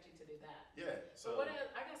 They expect you to do that. yeah. So So what is,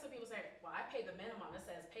 I got some people say, well, I pay the minimum. It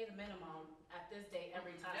says pay the minimum at this date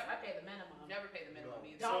every time. So I pay the minimum. Never pay the minimum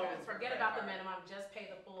either. Don't That's for forget credit about the card. minimum. Just pay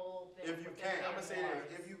the full thing. if you within can't, the I'm gonna say annual.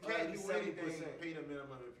 this: if you Or can't at do least anything, 70%. pay the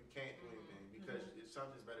minimum. If you can't do anything, because it's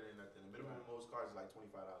something's better than nothing. The minimum on most cards is like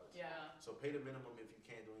 $25. Yeah. So pay the minimum if you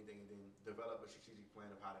can't do anything, and then develop a strategic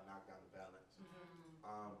plan of how to knock down the balance.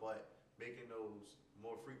 But making those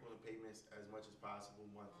more frequent payments as much as possible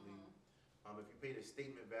monthly. If you pay the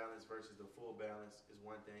statement balance versus the full balance is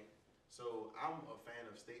one thing. So I'm a fan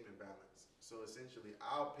of statement balance. So essentially,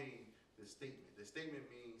 I'll pay the statement. The statement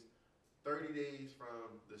means 30 days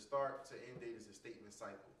from the start to end date is a statement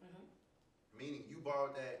cycle. Meaning you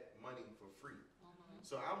borrowed that money for free.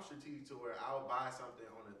 So I'm strategic to where I'll buy something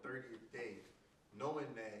on the 30th day, knowing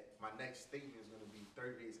that my next statement is going to be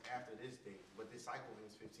 30 days after this date, but this cycle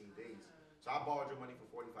ends 15 days. So I borrowed your money for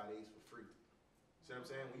 45 days for free. See what I'm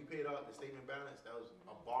saying? When you paid off the statement balance, that was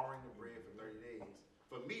a borrowing the bread for 30 days.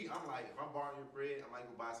 For me, I'm like, if I'm borrowing your bread, I might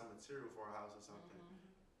go buy some material for a house or something,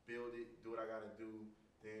 build it, do what I got to do,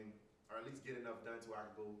 then, or at least get enough done so I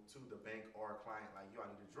can go to the bank or a client like, yo, I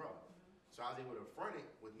need to draw. So I was able to front it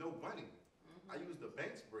with no money. I use the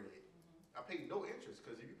bank spread. I pay no interest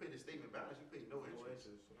because if you pay the statement balance, you pay no interest.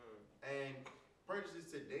 And purchases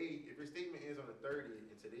today, if your statement ends on the 30th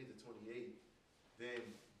and today's the 28th, then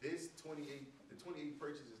this 28, the 28th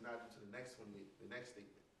purchase is not due to the next 28th, the next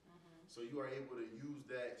statement. So you are able to use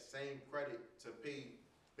that same credit to pay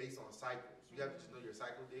based on cycles. You have to just know your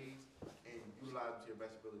cycle days and utilize them to your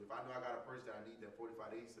best ability. If I know I got a purchase that I need that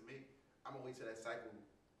 45 days to make, I'm gonna wait till that cycle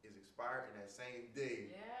is expired and that same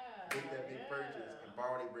day make that big purchase and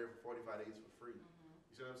borrow their bread for 45 days for free.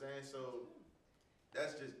 You see what I'm saying? So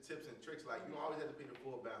that's just tips and tricks. Like you don't always have to pay the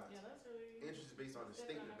full balance. Yeah, that's really. Interest is based on the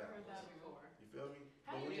statement I've heard balance. that before. You feel me?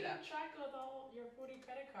 How But do you when keep track of all your 40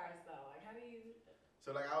 credit cards though? Like how do you?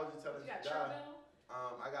 so like I was just telling You this got guy,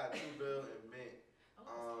 Truebill? I got Truebill and Mint.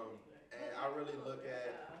 Oh, And I really look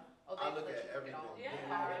at I look at everything.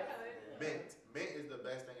 Mint is the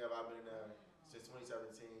best thing ever. I've been in there since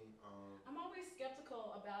 2017. I'm always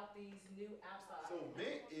skeptical about these new apps. So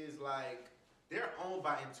Mint is like they're owned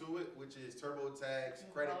by Intuit, which is TurboTax,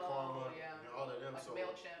 Credit Karma, and all of them. Like So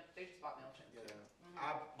MailChimp. They just bought MailChimp. yeah,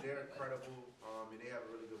 they're incredible, and they have a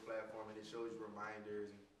really good platform, and it shows you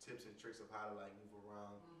reminders and tips and tricks of how to like move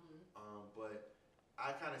around. But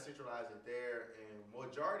I kind of centralize it there, and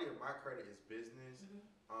majority of my credit is business.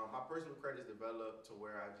 My personal credit is developed to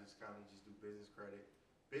where I just kind of just do business credit.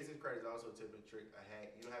 Business credit is also a tip and trick, a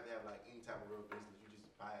hack. You don't have to have like any type of real business. You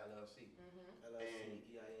just buy LLC. LLC,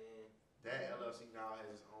 EIN. That LLC now has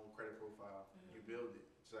its own credit profile. You build it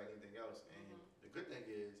just like anything else. And the good thing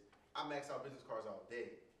is, I max out business cards all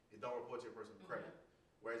day. It don't report to your personal credit.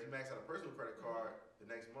 Whereas you max out a personal credit card, the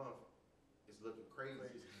next month, it's looking crazy.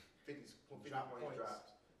 50 point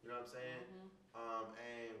drops. You know what I'm saying?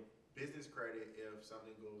 And business credit, if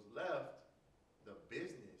something goes left, the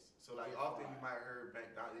business. So like often you might heard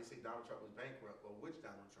they say Donald Trump was bankrupt. Well, which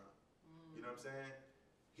Donald Trump? You know what I'm saying?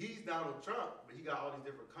 He's Donald Trump, but he got all these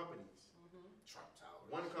different companies. Trump Tower.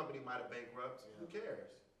 One company might have bankrupt. Who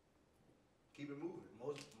cares? Keep it moving.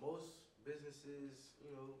 Most businesses,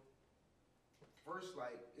 you know, first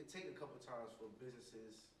like it take a couple times for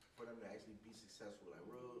businesses for them to actually be successful. Like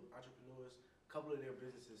real entrepreneurs, a couple of their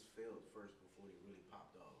businesses failed first before they really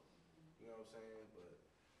popped off. You know what I'm saying? But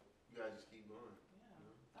You gotta just keep going.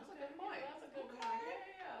 That's a good point. That's a good point.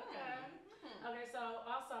 Okay. Okay, so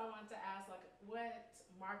also I wanted to ask, like, what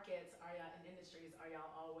markets are y'all and industries are y'all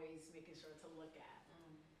always making sure to look at?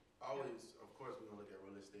 Always, of course, we're gonna look at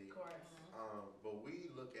real estate. Of course. But we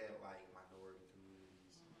look at like minority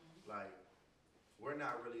communities. Like, we're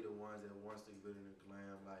not really the ones that wants to live in the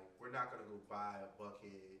glam. Like, we're not gonna go buy a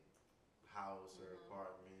Buckhead house or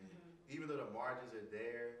apartment. Even though the margins are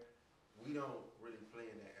there, we don't really play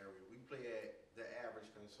in that area. We play at the average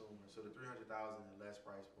consumer, so the 300,000 and less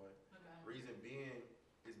price point. Reason being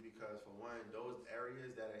is because for one, those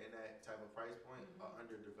areas that are in that type of price point are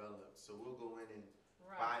underdeveloped. So we'll go in and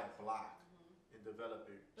buy a block and develop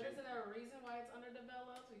it. But isn't there a reason why it's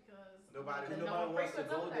underdeveloped? Because Nobody wants to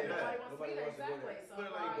go there. Nobody wants to be there, exactly. So But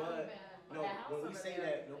why like, even no, put that house when we over say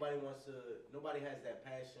there? that, nobody has that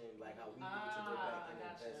passion like how we do to go back and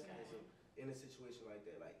invest in a situation like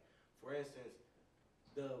that. Like, for instance,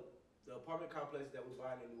 the apartment complexes that we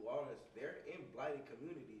buy in New Orleans, they're in blighted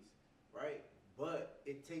communities, right? But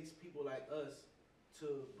it takes people like us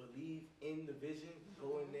to believe in the vision,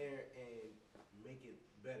 go in there and make it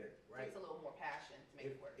better, right? Takes a little more passion to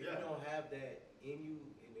make it work. If you don't have that in you,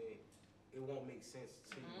 and then it won't make sense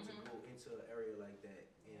to you to go into an area like that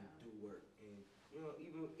and do work. And you know,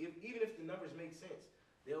 even if the numbers make sense,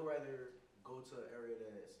 they'll rather go to an area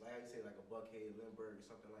that's like I say, like a Buckhead, Lindbergh, or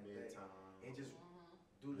something like that, and just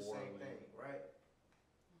do the same thing, right?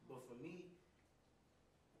 But for me,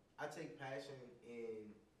 I take passion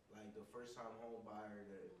in like the first time home buyer,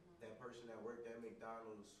 that person that worked at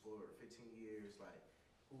McDonald's for 15 years, like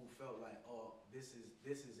who felt like, oh, this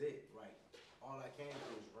is it, right? All I can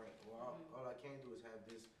do is rent, or all I can do is have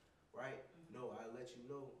this, right? No, I let you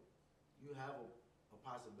know, you have a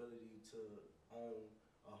possibility to own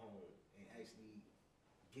a home and actually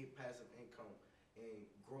get passive income and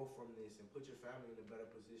grow from this and put your family in a better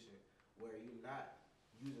position where you're not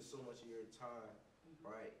using so much of your time,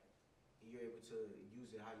 right? You're able to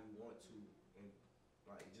use it how you want to and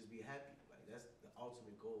like just be happy. Like that's the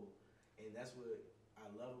ultimate goal. And that's what I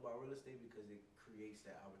love about real estate because it creates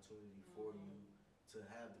that opportunity for you to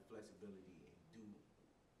have the flexibility and do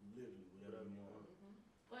literally whatever you want.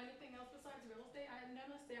 Well, anything else besides real estate? I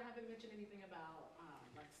noticed they haven't mentioned anything about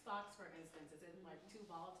like stocks, for instance. Is it like too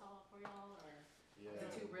volatile for y'all, or is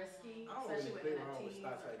it too risky? I don't Especially really play with around with NFTs,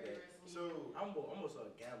 stocks are like pretty that. risky. So I'm almost a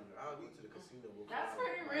gambler. I'll go to the casino before. That's I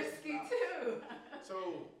pretty buy risky stock. too. So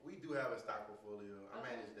we do have a stock portfolio. I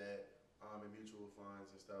manage that. and mutual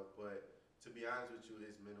funds and stuff. But to be honest with you,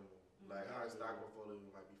 it's minimal. Like our stock portfolio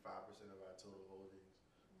might be 5% of our total holdings.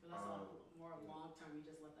 So that's all more long term. You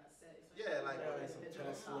just let that sit. Yeah, like some individual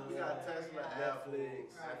Tesla, stocks. Tesla, Apple, Netflix.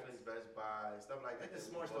 Netflix, Best Buy, stuff like that. Like the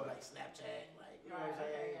smart stuff like Snapchat, like, you know what I'm Right,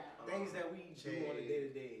 saying? okay, Things that we do on a day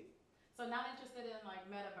to day. So not interested in like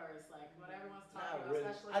metaverse, like what everyone's talking Not about, really.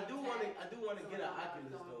 especially I do want to. tech. I do want to So get an going Oculus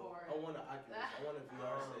though. forward. I want an Oculus. I want a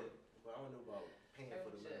VR set, but I don't know about paying for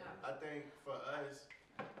the Shit. metaverse. I think for us,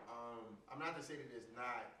 I'm not to say that it's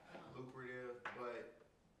not lucrative, but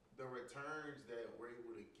the returns that we're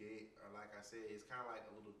able to get are, like I said, it's kind of like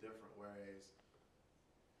a little different. Whereas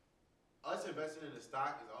us investing in the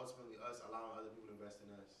stock is ultimately us allowing other people to invest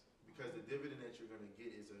in us, because the dividend that you're going to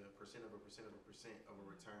get is a percent of a percent of a percent of a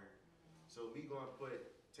return. So me going to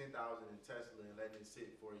put 10,000 in Tesla and letting it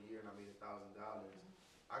sit for a year and I made $1,000,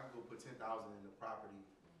 I could go put 10,000 in the property,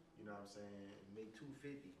 you know what I'm saying, and make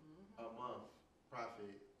 $250 a month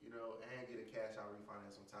profit, you know, and get a cash out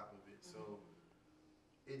refinance on top of it. So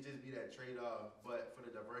it just be that trade off. But for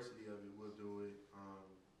the diversity of it, we'll do it.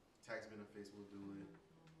 Tax benefits, we'll do it.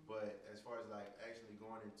 But as far as like actually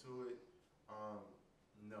going into it,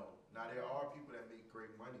 no. Now there are people that make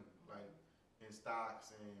great money, like in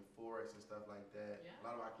stocks and forex and stuff like that. Yeah. A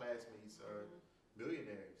lot of my classmates are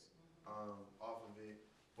millionaires off of it.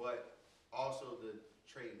 But also the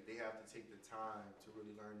trade, they have to take the time to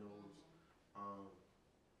really learn those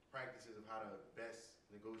practices of how to best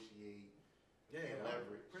negotiate and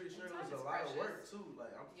leverage. Pretty sure it Time was a is lot of precious. work too.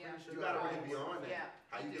 Like I'm Yeah. pretty sure You gotta really be Yeah. on that. Yeah.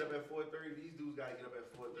 How you get up at 4:30? These dudes gotta get up at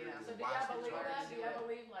 4:30. Yeah. So and do watch y'all the believe charts. that? Do y'all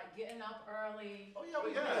believe like getting up early, Oh yeah,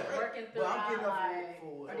 we Yeah. good. working But I'm getting throughout, up like,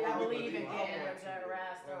 for or do y'all we believe in believe. getting I a want good to.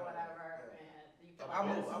 rest or Yeah. whatever? Yeah. And you feel I'm like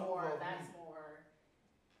more- that's I'm more, more that's me. more,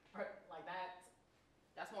 like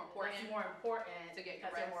That's more that's important. more important To get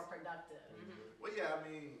because your you're more rest. productive. Well, yeah, I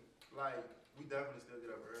mean, like we definitely still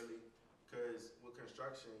get up early, cause with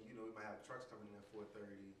construction, you know, we might have trucks coming in at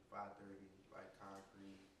 4:30, 5:30, like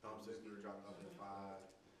concrete. Dumpsters get dropped off at 5,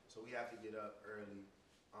 so we have to get up early.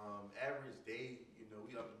 Average day, you know,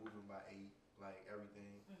 we up and moving by 8, like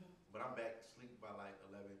everything. But I'm back to sleep by like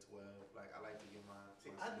 11, 12. Like I like to get my. See,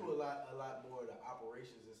 I do a lot more of the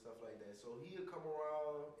operations and stuff like that. So he'll come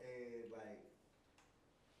around and like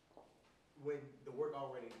when the work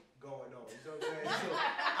already going on. You know what I'm saying? So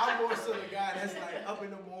I'm more so the guy that's like up in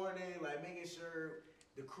the morning, like making sure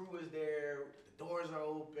the crew is there, the doors are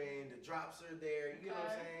open, the drops are there. You know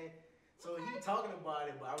what I'm saying? So he talking about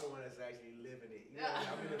it, but I'm the one that's actually living it. You know,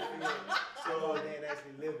 I'm in the field, so they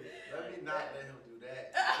actually live it. Let me not let him do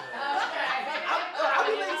that. I'll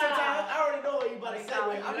be late sometimes. I already know what you about to say.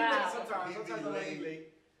 Like, I'll be late sometimes. He be Sometimes I'm late. late.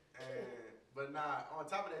 But nah, on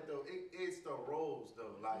top of that though, it's the roles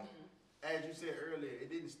though. Like as you said earlier,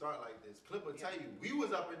 it didn't start like this. Clip will tell you, we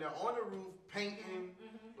was up in there on the roof painting.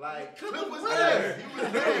 Like Clip was there. He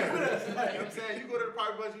was there. You know what I'm saying? You go to the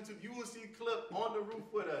Private Buzz YouTube, you will see Clip on the roof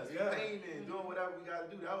with us, painting, doing whatever we gotta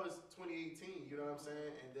do. That was 2018, you know what I'm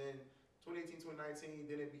saying? And then 2018, 2019,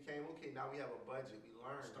 then it became, okay, now we have a budget, we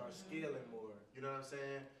learn. Start scaling more. You know what I'm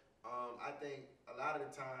saying? I think a lot of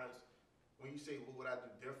the times when you say what would I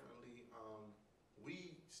do differently,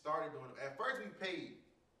 we started doing, at first we paid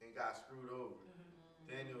and got screwed over.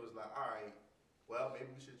 Then it was like, all right, well, maybe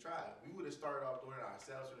we should try it. We would have started off doing it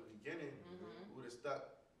ourselves from the beginning. We would have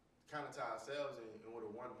stuck kind of to ourselves and would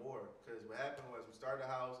have won more. Because what happened was we started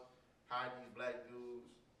the house, hired these black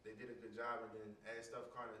dudes, they did a good job, and then as stuff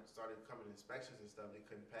kind of started coming inspections and stuff, they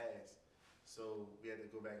couldn't pass. So we had to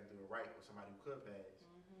go back and do it right with somebody who could pass.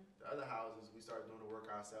 The other houses, we started doing the work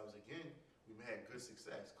ourselves again. We had good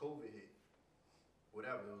success. COVID hit.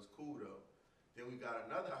 Whatever, it was cool though. Then we got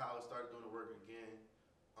another house, started doing the work again.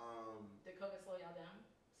 Did COVID slow y'all down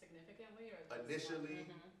significantly, or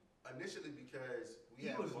Initially because we He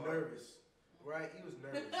had was bought- nervous, right? He was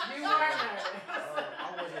nervous. You were nervous. I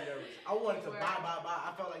wasn't nervous. I wanted to buy.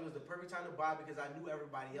 I felt like it was the perfect time to buy because I knew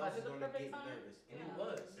everybody else Was it was the going to perfect get time? nervous, and Yeah. it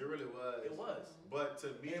was. It really was. It was. But to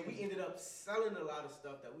me, And we ended up selling a lot of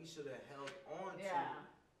stuff that we should have held on to, Yeah.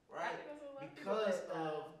 right? I think that's what Because people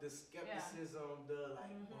did, of the skepticism, the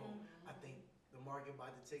like, well, I think the market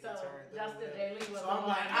about to take So a turn. Justin Daly was So the I'm one.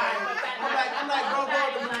 like, I'm like, bro, all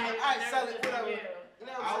right, sell it, whatever. You. You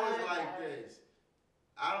know what I I'm was saying? like this.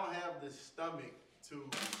 I don't have the stomach to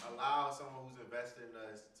allow someone who's invested in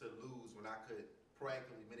us to lose when I could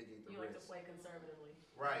proactively mitigate the You like to risk. play conservatively.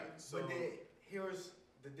 Right. So But then here's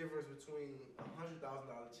the difference between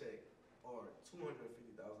 $100,000 check or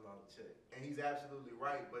 $250,000 check. and he's absolutely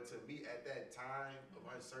right. But to me, at that time of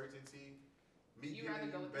uncertainty, me You rather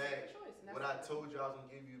giving go you with the back safer choice. And that's what I told you I was gonna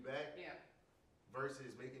give you back Yeah.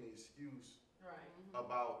 versus making an excuse Right.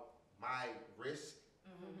 about my my risk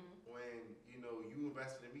Mm-hmm. when, you know, you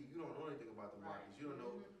invested in me, you don't know anything about the Right. markets. You don't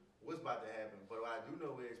know what's about to happen. But what I do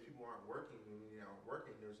know is people aren't working. And when they aren't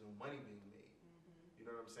working, there's no money being made. You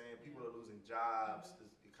know what I'm saying? People are losing jobs. The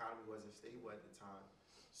economy wasn't stable at the time.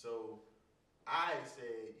 So I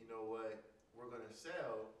said, you know what, we're gonna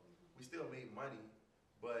sell. We still made money,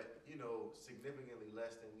 but you know, significantly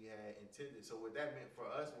less than we had intended. So what that meant for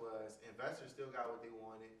us was investors still got what they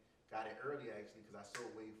wanted, got it early actually, because I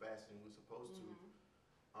sold way faster than we were supposed to.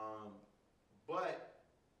 But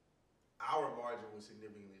our margin was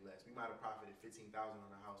significantly less. We might have profited $15,000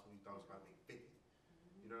 on a house when we thought it was probably make 50.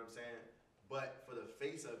 You know what I'm saying? But for the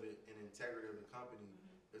face of it and integrity of the company,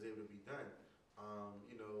 it was able to be done.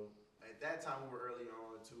 You know, at that time we were early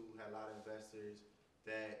on too, had a lot of investors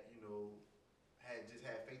that, you know, had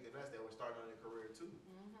faith in us that were starting on their career too.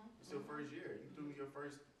 It's your first year. You threw me your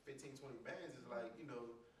first 15, 20 bands. It's like, you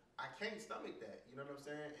know, I can't stomach that. You know what I'm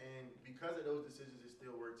saying? And because of those decisions, it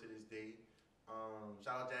still work to this day.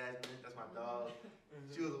 Shout out Jasmine, that's my dog.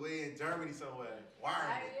 She was away in Germany somewhere,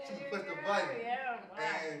 wiring it. She pushed the button.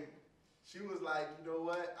 And she was like, you know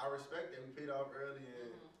what? I respect that. We paid off early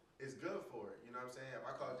and it's good for it. You know what I'm saying? If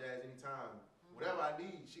I call Jazz anytime, whatever I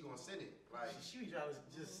need, she gonna send it. Like she was trying to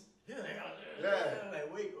just like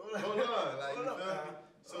wait, hold on, like hold you feel me?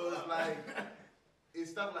 So it's like it's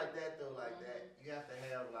stuff like that though, like that. You have to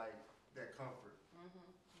have like that comfort.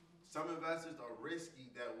 Some investors are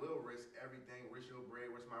risky that will risk everything, risk your bread,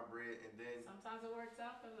 risk my bread, and then sometimes it works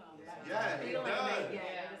out for them. Yeah, it does. They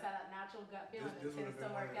just have that natural gut feeling. This It tends to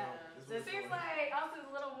would've work been out. this So it would've seems been- like us is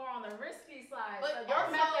a little more on the risky side. But So your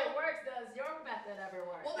also- method works. Does your method ever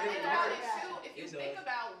work? Well, It think about it works. too. If you It think does.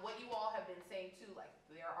 about what you all have been saying too, like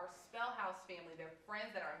there are Spellhouse family, they're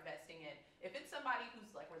friends that are investing in. If it's somebody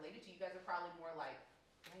who's like related to you, guys are probably more like,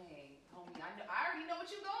 dang, homie, I already know what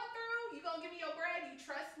you're going through. You gonna give me your bread? You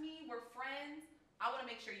trust me? We're friends. I want to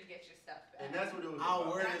make sure you get your stuff back. and that's what it was Our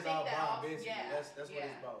about. word I is think our that bond, also- basically. yeah, That's what yeah.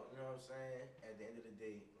 it's about. You know what I'm saying? At the end of the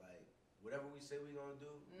day, like whatever we say we're gonna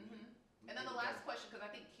do. we And then get the it last done. question, because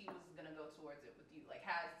I think Key was gonna go towards it with you. Like,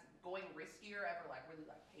 has going riskier ever like really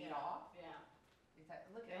like paid Yeah. off? Yeah.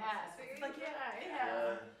 Look It at has. us. It's like, yeah, it Yeah,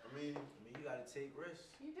 has. I mean, You gotta take risks.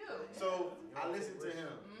 You do. so You I gotta listened take to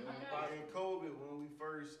risks. him. You know, Okay. In COVID, when we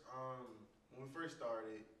first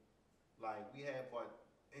started, like we had bought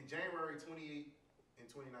in January 28 and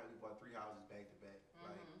 29, we bought 3 houses back to back,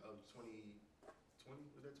 like of 2020,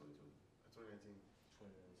 was that 2020 or 2019?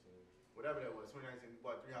 2019. Whatever that was, 2019. We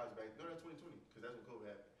bought 3 houses back. No, that's 2020 because that's when COVID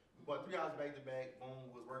happened. We bought 3 houses back to back.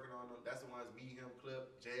 Boom, was working on them. That's the ones me, him, Clip,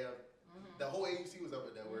 JF. The whole AUC was up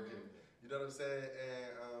at that working. You know what I'm saying?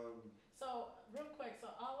 And So real quick,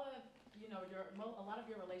 so all of a lot of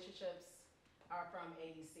your relationships are from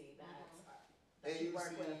AUC. That you work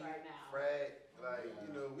with right now. Fred, like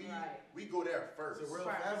you know, Right. we go there first. It's a real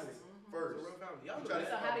First. family. First. It's a real family. Y'all We know try to-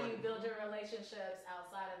 that. So how do you build your relationships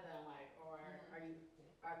outside of them, like, or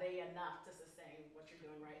are they enough to sustain what you're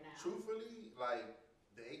doing right now? Truthfully, like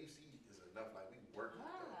the AUC is enough. Like we work with them.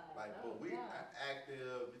 Ah, Like, but we are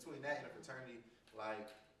active between that and the fraternity. Like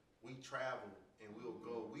we travel and we'll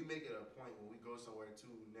go. We make it a point when we go somewhere to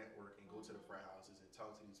network and go to the frat houses and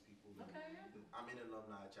talk to these people. Okay. I'm in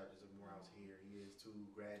alumni chapters of Morehouse here. He is too,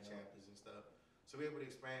 grad chapters and stuff. So we're able to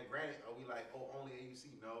expand. Granted, are we like, oh, only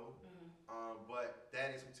AUC? No. But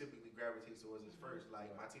that is who typically gravitates towards us first. Like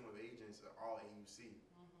my team of agents are all AUC.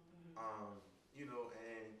 You know,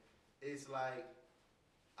 and it's like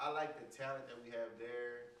I like the talent that we have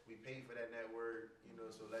there. We pay for that network, you know,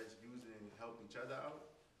 so let's use it and help each other out.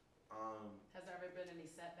 Has there ever been any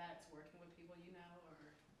setbacks working with people you know, or?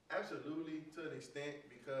 Absolutely, to an extent,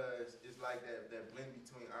 because it's like that blend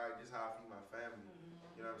between, all right, this is how I feed my family.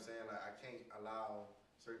 You know what I'm saying? Like, I can't allow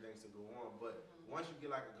certain things to go on, but once you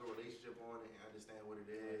get like a good relationship on it and understand what it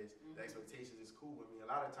is, the expectations is cool with me. A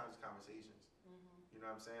lot of times it's conversations. You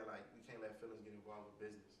know what I'm saying? Like, we can't let feelings get involved with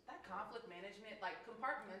business. That conflict management, like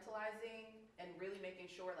compartmentalizing and really making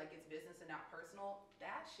sure like it's business and not personal,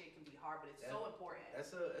 that shit can be hard, but it's so important.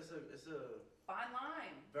 It's a Fine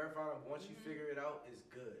line. very fine. Once you figure it out, it's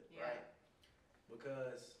good, Yeah. right?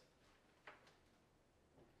 Because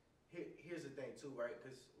here's the thing too, right?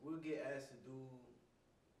 Because we'll get asked to do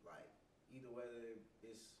like either whether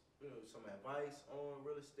it's some advice on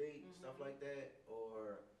real estate stuff like that,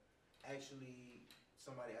 or actually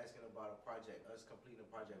somebody asking about a project, us completing a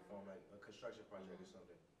project for 'em, like a construction project or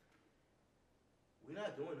something. We're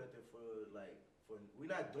not doing nothing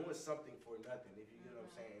we're not doing something for nothing, if you get what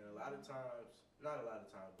I'm saying. And a lot of times, not a lot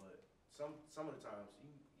of times, but some of the times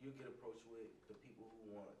you get approached with the people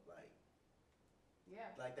who want like Yeah.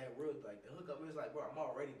 Like that real, like the hookup is like, bro, I'm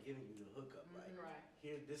already giving you the hookup. Like, Right.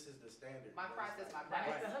 here, this is the standard. My bro. price It's is my like- price.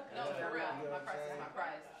 Right. The hookup. No, for real. You know My what I'm price is saying? my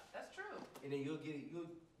price. That's true. And then you'll be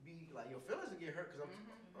like, your feelings will get hurt because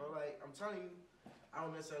or like, I'm telling you, I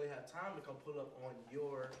don't necessarily have time to come pull up on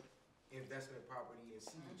your investment property and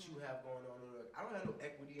see what you have going on. I don't have no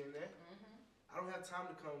equity in that. I don't have time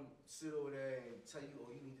to come sit over there and tell you, oh,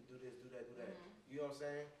 you need to do this, do that, do that. You know what I'm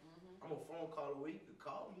saying? I'm a phone call away. You could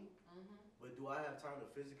call me. But do I have time to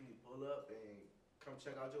physically pull up and come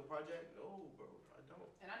check out your project? No, bro, I don't.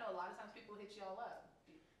 And I know a lot of times people hit y'all up.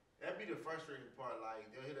 That'd be the frustrating part. Like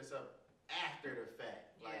they'll hit us up after the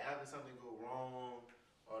fact, like Yeah. after something go wrong,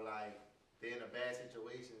 or like they're in a bad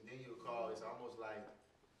situation. Then you'll call. It's almost like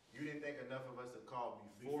you didn't think enough of us to call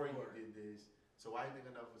before you did this. So why you think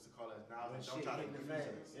enough of us to call us now? When Like, don't shit try to hit the use fan.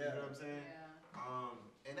 us. Yeah. You know what I'm saying?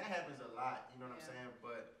 Yeah. And that happens a lot. You know what I'm Yeah. saying?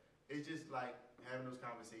 But it's just like having those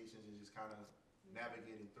conversations and just kind of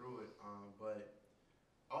navigating through it. But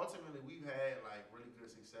ultimately, we've had like really good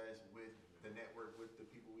success with the network, with the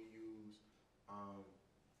people we use,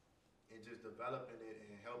 and just developing it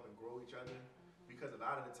and helping grow each other. Because a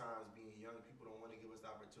lot of the times, being young, people don't want to give us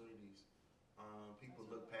the opportunities. People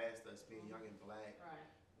look past us being young and black Right.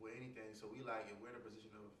 with anything. So we like, if we're in a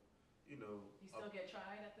position of, you know, You still get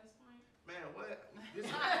tried at this point? man, what? This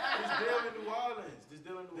deal in New Orleans. This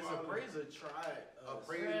deal in New This Orleans. appraiser tried us.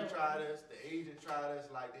 Appraiser Really? tried us. The agent tried us.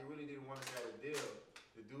 Like they really didn't want us to have a deal.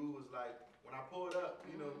 The dude was like, when I pulled up,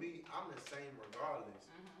 you know me, I'm the same regardless.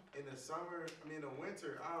 In the summer, in the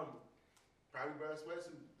winter, I'm probably wear a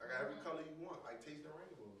sweatsuit. I got every color you want, like Taste the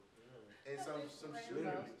Rainbow, and some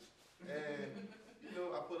Literally. shoes. And you know,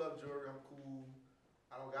 I pull up jewelry. I'm cool.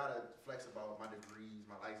 I don't gotta flex about my degrees,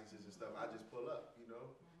 my licenses and stuff. I just pull up, you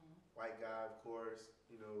know. White guy, of course.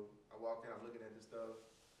 You know, I walk in, I'm looking at this stuff.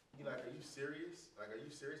 He like, are you serious? Like, are you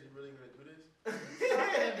serious? Are you really gonna do this?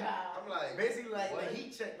 I'm like, Basically, like what? the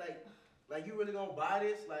heat check, like you really gonna buy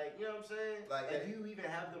this? Like, you know what I'm saying? Like, Like, you even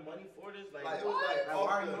have the money for this? Like, Like, it was like, why off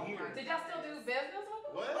are the- you here? Did y'all still do business with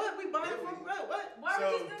them? what? What? We buying Yeah, from we- what? What? Why would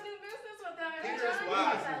So, you still do business with them? here's Like,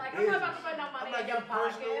 why. I'm not about to put no money I'm not in your getting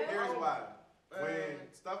personal. pocket. Here's why. Man. When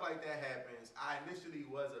stuff like that happens, I initially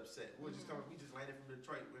was upset. We just coming. We just landed from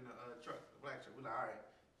Detroit in a truck, a black truck. We're like, all right.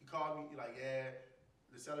 He called me. He like, yeah.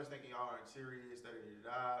 The seller's thinking y'all aren't serious. Da da da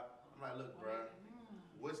da. I'm like, look, bro.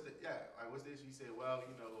 What's the what's the issue? He said, well,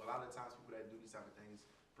 you know, a lot of times people that do these type of things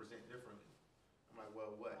present differently. I'm like,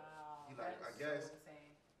 well, what? Wow, He like, that I is guess so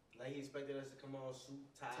insane. Like, he expected us to come on suit,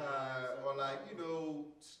 tie, or like, you know,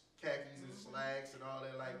 khakis and slacks and all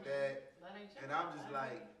that like that. That ain't And I'm just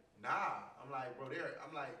like, nah. I'm like, bro,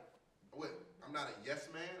 I'm like, what? I'm not a yes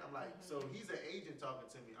man. I'm like, so he's an agent talking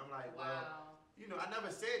to me. I'm like, well, Wow. you know, I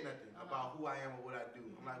never said nothing about who I am or what I do.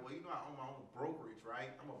 I'm like, well, you know, I own my own brokerage,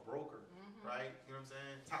 right? I'm a broker, right? You know what I'm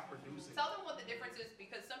saying? Top producing. Tell them what the difference is,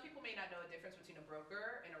 because some people may not know the difference between a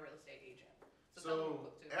broker and a real estate agent. tell them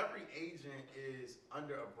So too. every agent is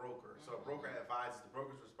under a broker. So a broker advises, the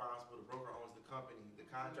broker's responsible, the broker owns the company. The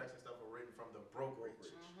contracts and stuff are written from the brokerage.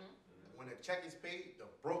 When a check is paid, the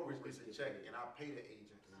brokerage gets a check and I pay the agent.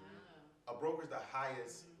 A broker is the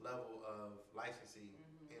highest level of licensing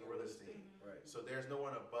in real estate. Right. So there's no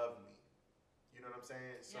one above me. You know what I'm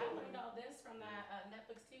saying? So Yeah, I learned all this from that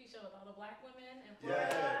Netflix TV show with all the black women in Yeah.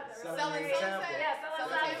 Florida. They were Selling saying- sunset. Yeah, selling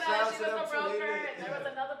Selling sunset. sunset. She was Shout out a to them broker, too. and there was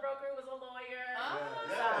another broker who was a lawyer.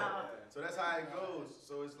 yeah. So that's how it goes.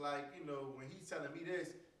 So it's like, you know, when he's telling me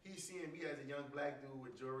this, he's seeing me as a young black dude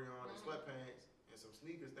with jewelry on and sweatpants and some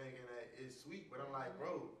sneakers thinking that it's sweet. But I'm like,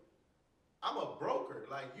 bro, I'm a broker.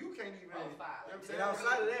 Like, you can't even, you know what I'm saying? And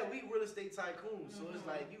outside of that, we real estate tycoons. So it's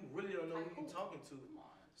like, you really don't know who you're talking to. Come on.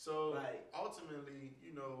 So Like- ultimately,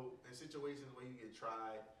 you know, in situations where you get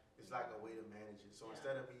tried, it's like a way to manage it. So Yeah.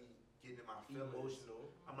 instead of me getting in my feelings, Emotional.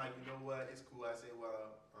 I'm like, you know what? It's cool. I say,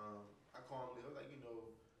 well, I calmly, I was like, you know,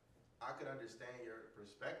 I could understand your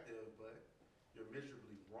perspective, but you're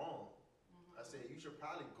miserably wrong. I said, you should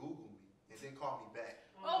probably Google me and then call me back.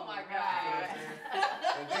 Oh my You know what I'm God.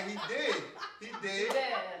 saying? And then he did. He did.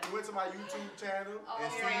 did. He went to my YouTube channel Oh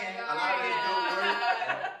and my seen a God. lot of his good work.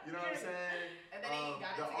 You know what I'm saying? And then he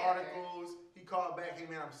got it the together. articles. He called back, hey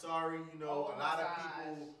man, I'm sorry. You know, Oh a lot my of gosh.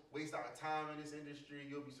 people waste our time in this industry.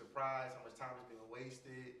 You'll be surprised how much time is being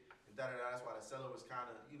wasted. And That's why the seller was kind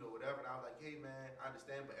of, you know, whatever. And I was like, hey man, I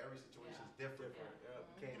understand, but every situation is different. Yeah.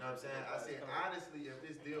 You know what I'm saying? I said, honestly, if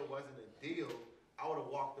this deal wasn't a deal, I would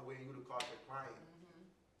have walked away and you would have cost your client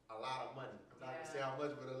a lot of money. I'm not gonna say how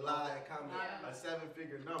much, but a lot. That comment. Yeah. A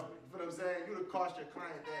seven-figure number. You feel what I'm saying? You would have cost your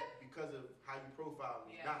client that because of how you profile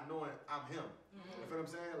me, Yeah. not knowing I'm him. You feel what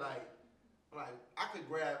I'm saying? Like, I could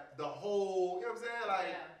grab the whole, you know what I'm saying? Like,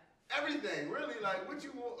 Yeah. everything, really. Like, what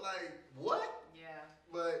you want? Like, what? Yeah.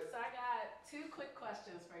 But So I got 2 quick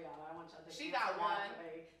questions for y'all. I want y'all to She answer got one. for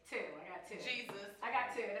me. 2. I got 2. Jesus. I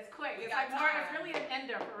got 2. It's quick. We It's got like more. time. It's really an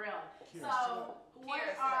ender for real. Kira, So, what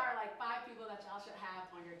Kira, sit are up. like 5 people that y'all should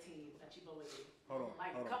have on your team that you believe? Hold on.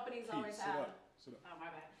 Like hold on. companies Pete, always sit have. up. Sit up. Oh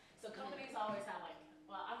my bad. So companies always have like.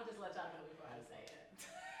 Well, I'm gonna just let y'all know before I say it.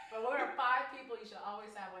 But what are 5 people you should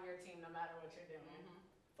always have on your team, no matter what you're doing?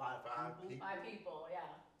 Five Five people. people. 5 people,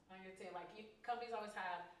 yeah, on your team. Like companies always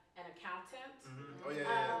have an accountant, Oh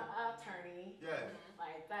yeah. attorney, Yeah.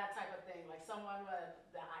 like that type of thing. Like someone with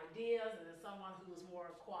the ideas, and then someone who's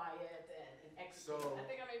more quiet and execute. So- I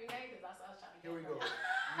think I may be named because that's what I was trying to get. Here we from go.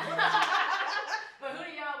 y'all. But who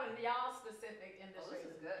do y'all in y'all specific industries?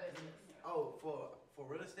 this is good. business? Oh, for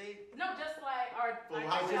real estate? No, just like or For like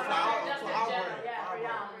how just we in found- just for in our general, brand, yeah, our for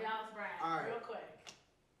y'all, brand. for y'all's brand, All right. real quick.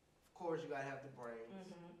 Of course, you gotta have the brains.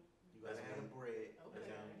 Mm-hmm. You gotta That's have me. the bread, Okay.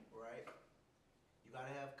 right? You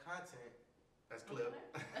gotta have content. That's Clip.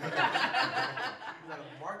 You gotta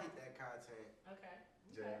market that content, Okay.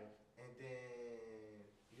 Jam. and then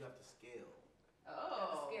you have to scale.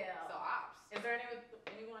 Oh. Scale. So ops. Is there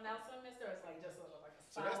anyone else on this, or is like just like a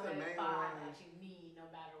So that's the solid main 5 one. that you need no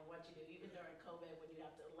matter what you do, even during COVID when you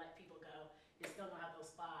have to let people go, you're still gonna have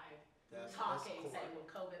those 5 That's talking, core. saying when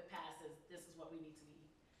COVID passes, this is what we need to be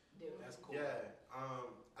doing. That's cool. Yeah.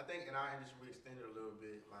 I think in our industry we extended a little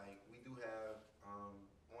bit. Like we do have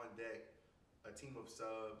on deck a team of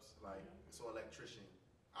subs, like so electrician.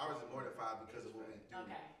 Ours is more than 5 because of what we do.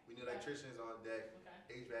 Okay. We need electricians on deck,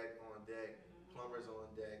 Okay. HVAC on deck, Mhm. plumbers on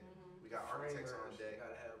deck. Mhm. We got architects on Framers, deck. You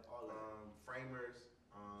gotta have all of that. Framers.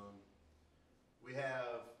 We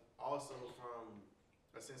have also from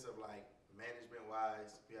a sense of like management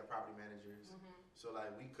wise, we have property managers. So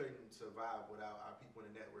like we couldn't survive without our people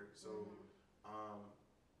in the network. So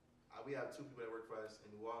we have 2 people that work for us in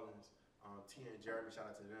New Orleans. Tia and Jeremy, shout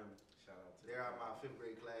out to them. Shout out to They are my 5th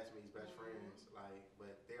grade classmates, best friends. Like,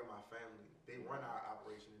 but they are my family. They run our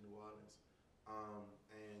operation in New Orleans.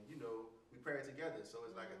 And you know, we pair it together. So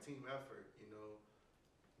it's like a team effort, you know.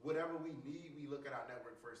 Whatever we need, we look at our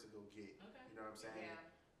network first to go get. Okay. You know what I'm saying?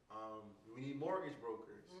 Yeah. We need mortgage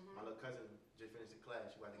brokers. My little cousin just finished the class.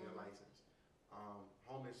 She about to get a license.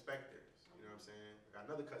 Home inspectors. You know what I'm saying? I got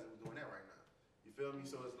another cousin who's doing that right now. You feel me?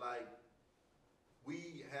 So it's like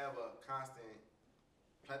we have a constant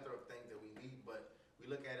plethora of things that we need, but we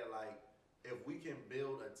look at it like if we can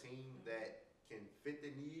build a team that can fit the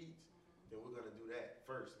needs, then we're gonna do that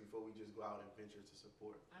first before we just go out and venture to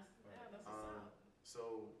support. That's what's up.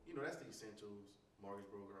 So, you know, that's the essentials: mortgage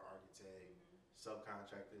broker, architect,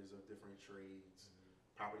 subcontractors of different trades,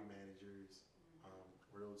 property managers,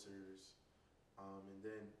 realtors, and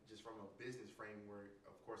then just from a business framework,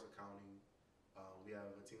 of course, accounting. We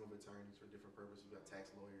have a team of attorneys for different purposes. We have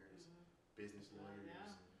tax lawyers, business lawyers.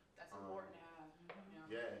 Yeah. That's important now.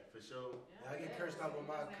 Yeah, for sure. I get cursed out by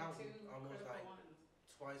my Those ain't accountant 2 almost critical like ones.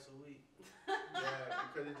 twice a week. Yeah,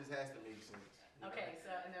 because it just has to make sense. you know? Okay,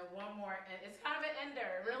 so and then one more, and it's kind of an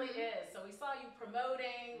ender, it really is. So we saw you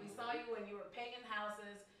promoting, we saw you when you were painting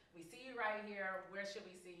houses, we see you right here. Where should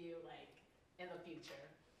we see you like in the future,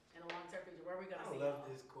 in the long-term future? Where are we I gonna see love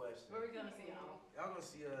y'all? this question. Where are we gonna see y'all? Y'all gonna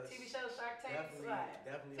see us TV show Shark Tank? definitely, What?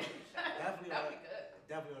 definitely, That'd definitely, be good.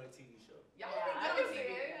 definitely on a TV show. Y'all Yeah, be I good can on see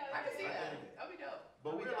TV. it, yeah, I can see I that. can. That'd be dope.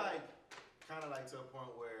 But we we're got- like, kind of like to a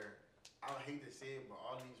point where, I hate to say it, but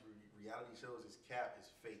all these reality shows is cap,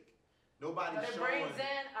 is fake. Nobody's But it showing. brings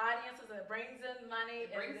in audiences, it brings in money,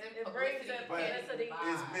 It brings in it brings in publicity.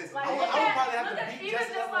 publicity. It's missing. Like, I would look probably have look to at beat even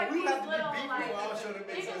Justin just up, like but we these have to be little beefing like, for our show to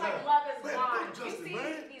make even sense. like Huh? Love is Man, Blind. fuck Justin, You see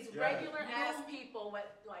man. these Yeah. regular ass people with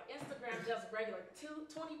like Instagram just regular,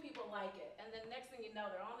 20 people like it, and then next thing you know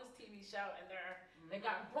they're on this TV show and they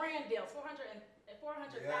got brand deals,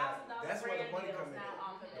 $400,000 that's where the brand money deals come in. now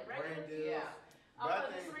off of it. Brand Regular deals. Yeah. But I off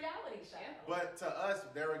of this think- reality show. Yeah. But to us,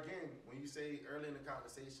 there again, when you say early in the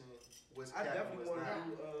conversation, what's I cap and definitely what's want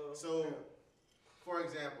not. to do. So, for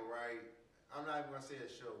example, right? I'm not even gonna say a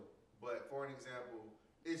show, but for an example,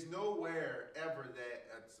 it's nowhere ever that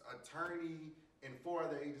an attorney and 4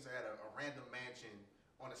 other agents are at a random mansion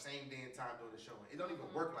on the same day and time doing the showing. It don't even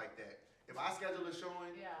work like that. If I schedule a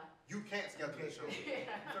showing, Yeah. you can't schedule a showing. You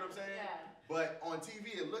Yeah. know what I'm saying? Yeah. But on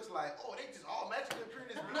TV, it looks like, oh, they just all magically appear in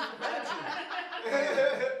this beautiful mansion.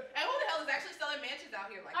 And who the hell is actually selling mansions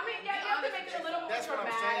out here like I mean, that? yeah, Be you have to honest make with it a little more That's what I'm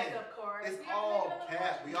dramatic, saying. of course. It's You have to all make it a little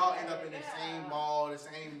cap. more We all end up in the dramatic, same yeah. mall, the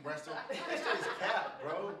same restaurant. It's just cap,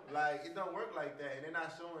 bro. Like, it don't work like that. And they're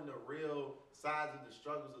not showing the real sides of the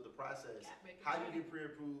struggles of the process. Yeah, make it How you money. get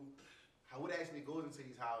pre-approved, what actually goes into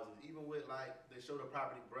these houses. Even with, like, they show the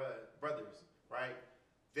Property Brothers, right?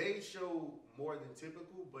 they show more than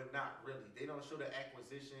typical, but not really. They don't show the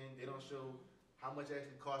acquisition. They don't show how much it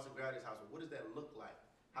actually costs to grab this house. What does that look like?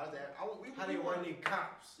 How does that? How they run their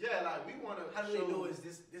comps? Yeah, like we want to. How do they know is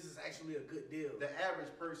this is actually a good deal? The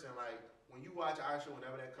average person, like when you watch our show,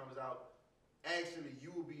 whenever that comes out, actually you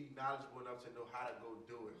will be knowledgeable enough to know how to go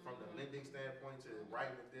do it from the lending standpoint to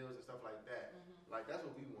writing the deals and stuff like that. Like that's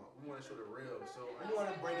what we want. We want to show the real. So we want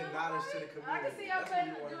to bring the knowledge to the community. I can see y'all That's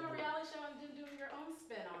what we doing wanna a do. reality show and then doing your own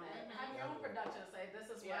spin on it. Have your own production. Say this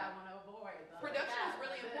is what I want to avoid. Production is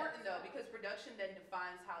really important though, because production then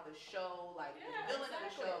defines how the show, like the villain of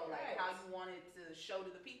the show, like how you want it to show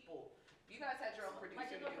to the people. If you guys had your own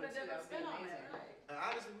producer, you put a different spin on it. And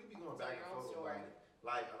honestly, we be going back and forth about it.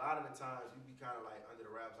 Like a lot of the times, we be kind of like under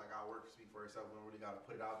the wraps, like our work speak for itself. We don't really gotta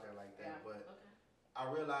put it out there like that. But I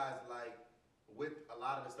realized like with a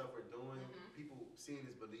lot of the stuff we're doing, people seeing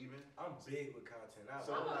is believing. I'm big with content.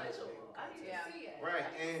 So I'm like, visual. I need to see it. Right,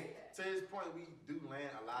 and to his point, we do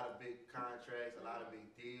land a lot of big contracts, a lot of big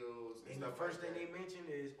deals. And the first thing they mention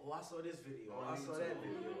is, oh, I saw this video, I saw that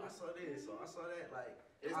video, I saw this, so I saw that. Like,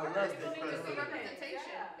 it's I nice. love People need to see this.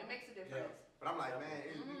 representation. It makes a difference. But I'm like, man,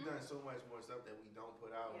 we've done so much more stuff that we don't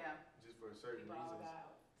put out just for certain People all reasons.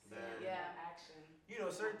 about action. You know,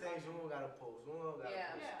 certain things we don't gotta post. We don't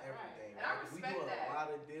gotta post everything. And I Like, we respect do that. a lot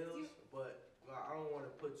of deals, but I don't want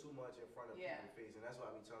to put too much in front of people's face, and that's why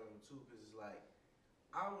I be telling them too, because it's like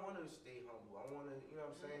I want to stay humble. I want to, you know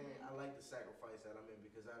what I'm saying? I like the sacrifice that I'm in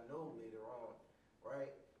because I know later on,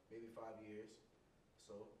 right? Maybe 5 years,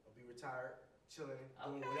 so I'll be retired, chilling,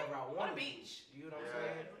 doing whatever I want On a to beach. do. You know what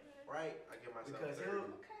I'm saying? Right? I give myself Because 30.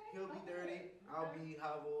 he'll be 30. I'll be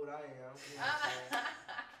however old I am. You know what I'm saying?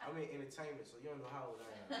 I'm in entertainment, so you don't know how old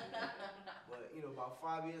I am. But you know, about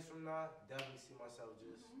 5 years from now, definitely see myself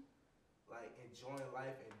just like enjoying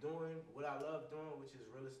life and doing what I love doing, which is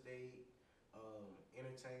real estate,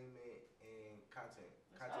 entertainment, and content.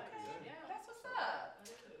 Creation. Yeah, that's what's up.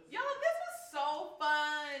 Y'all, this was so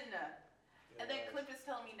fun. And then Cliff is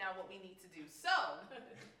telling me now what we need to do. So,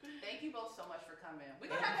 thank you both so much for coming. We're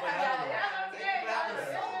gonna have to have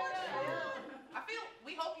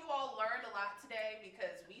we hope you all learned a lot today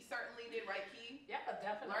because we certainly did, right, Key? Yeah,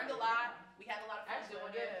 definitely. Learned a lot. We had a lot of fun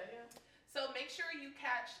doing it. Yeah. So make sure you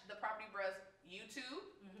catch the Property Bros YouTube,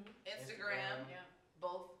 Instagram,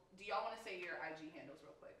 both. Do y'all want to say your IG handles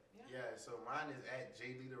real quick? Yeah, so mine is at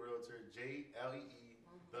JLee the Realtor, JLEE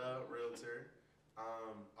the Realtor.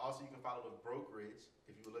 Also, you can follow the brokerage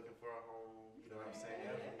if you were looking for a home. You know what I'm saying?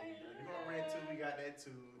 If you're gonna rent too, we got that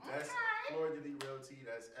too. That's Fleur de Lis Realty.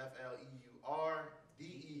 That's FLEURDELEE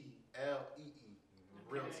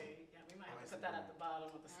Realty. Yeah, we might have to put that at the bottom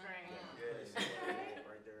of the screen.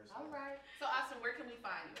 Right there. So. All right. So, Austin, where can we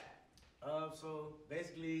find you at? So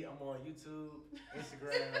basically, I'm on YouTube,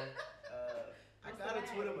 Instagram. I got a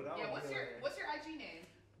Twitter, but I don't. What's your IG name?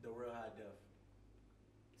 The Real High Def.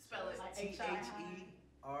 Spell it. Like THEREALHIDEF.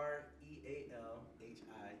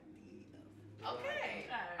 Okay.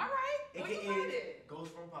 All right. Where you find it?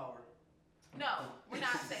 Ghost from Power. No, we're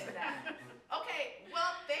not saying that. Okay.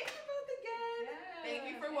 Well, thank you both again. Thank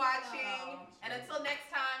you for watching. And until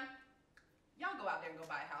next time, y'all go out there and go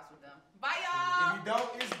buy a house with them. Bye, y'all. If you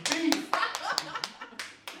don't, it's beef.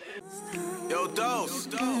 Yo, Dose.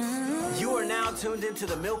 You are now tuned into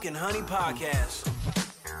the Milk and Honey Podcast.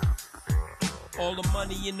 All the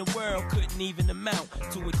money in the world couldn't even amount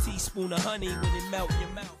to a teaspoon of honey when it melt in your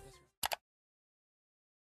mouth.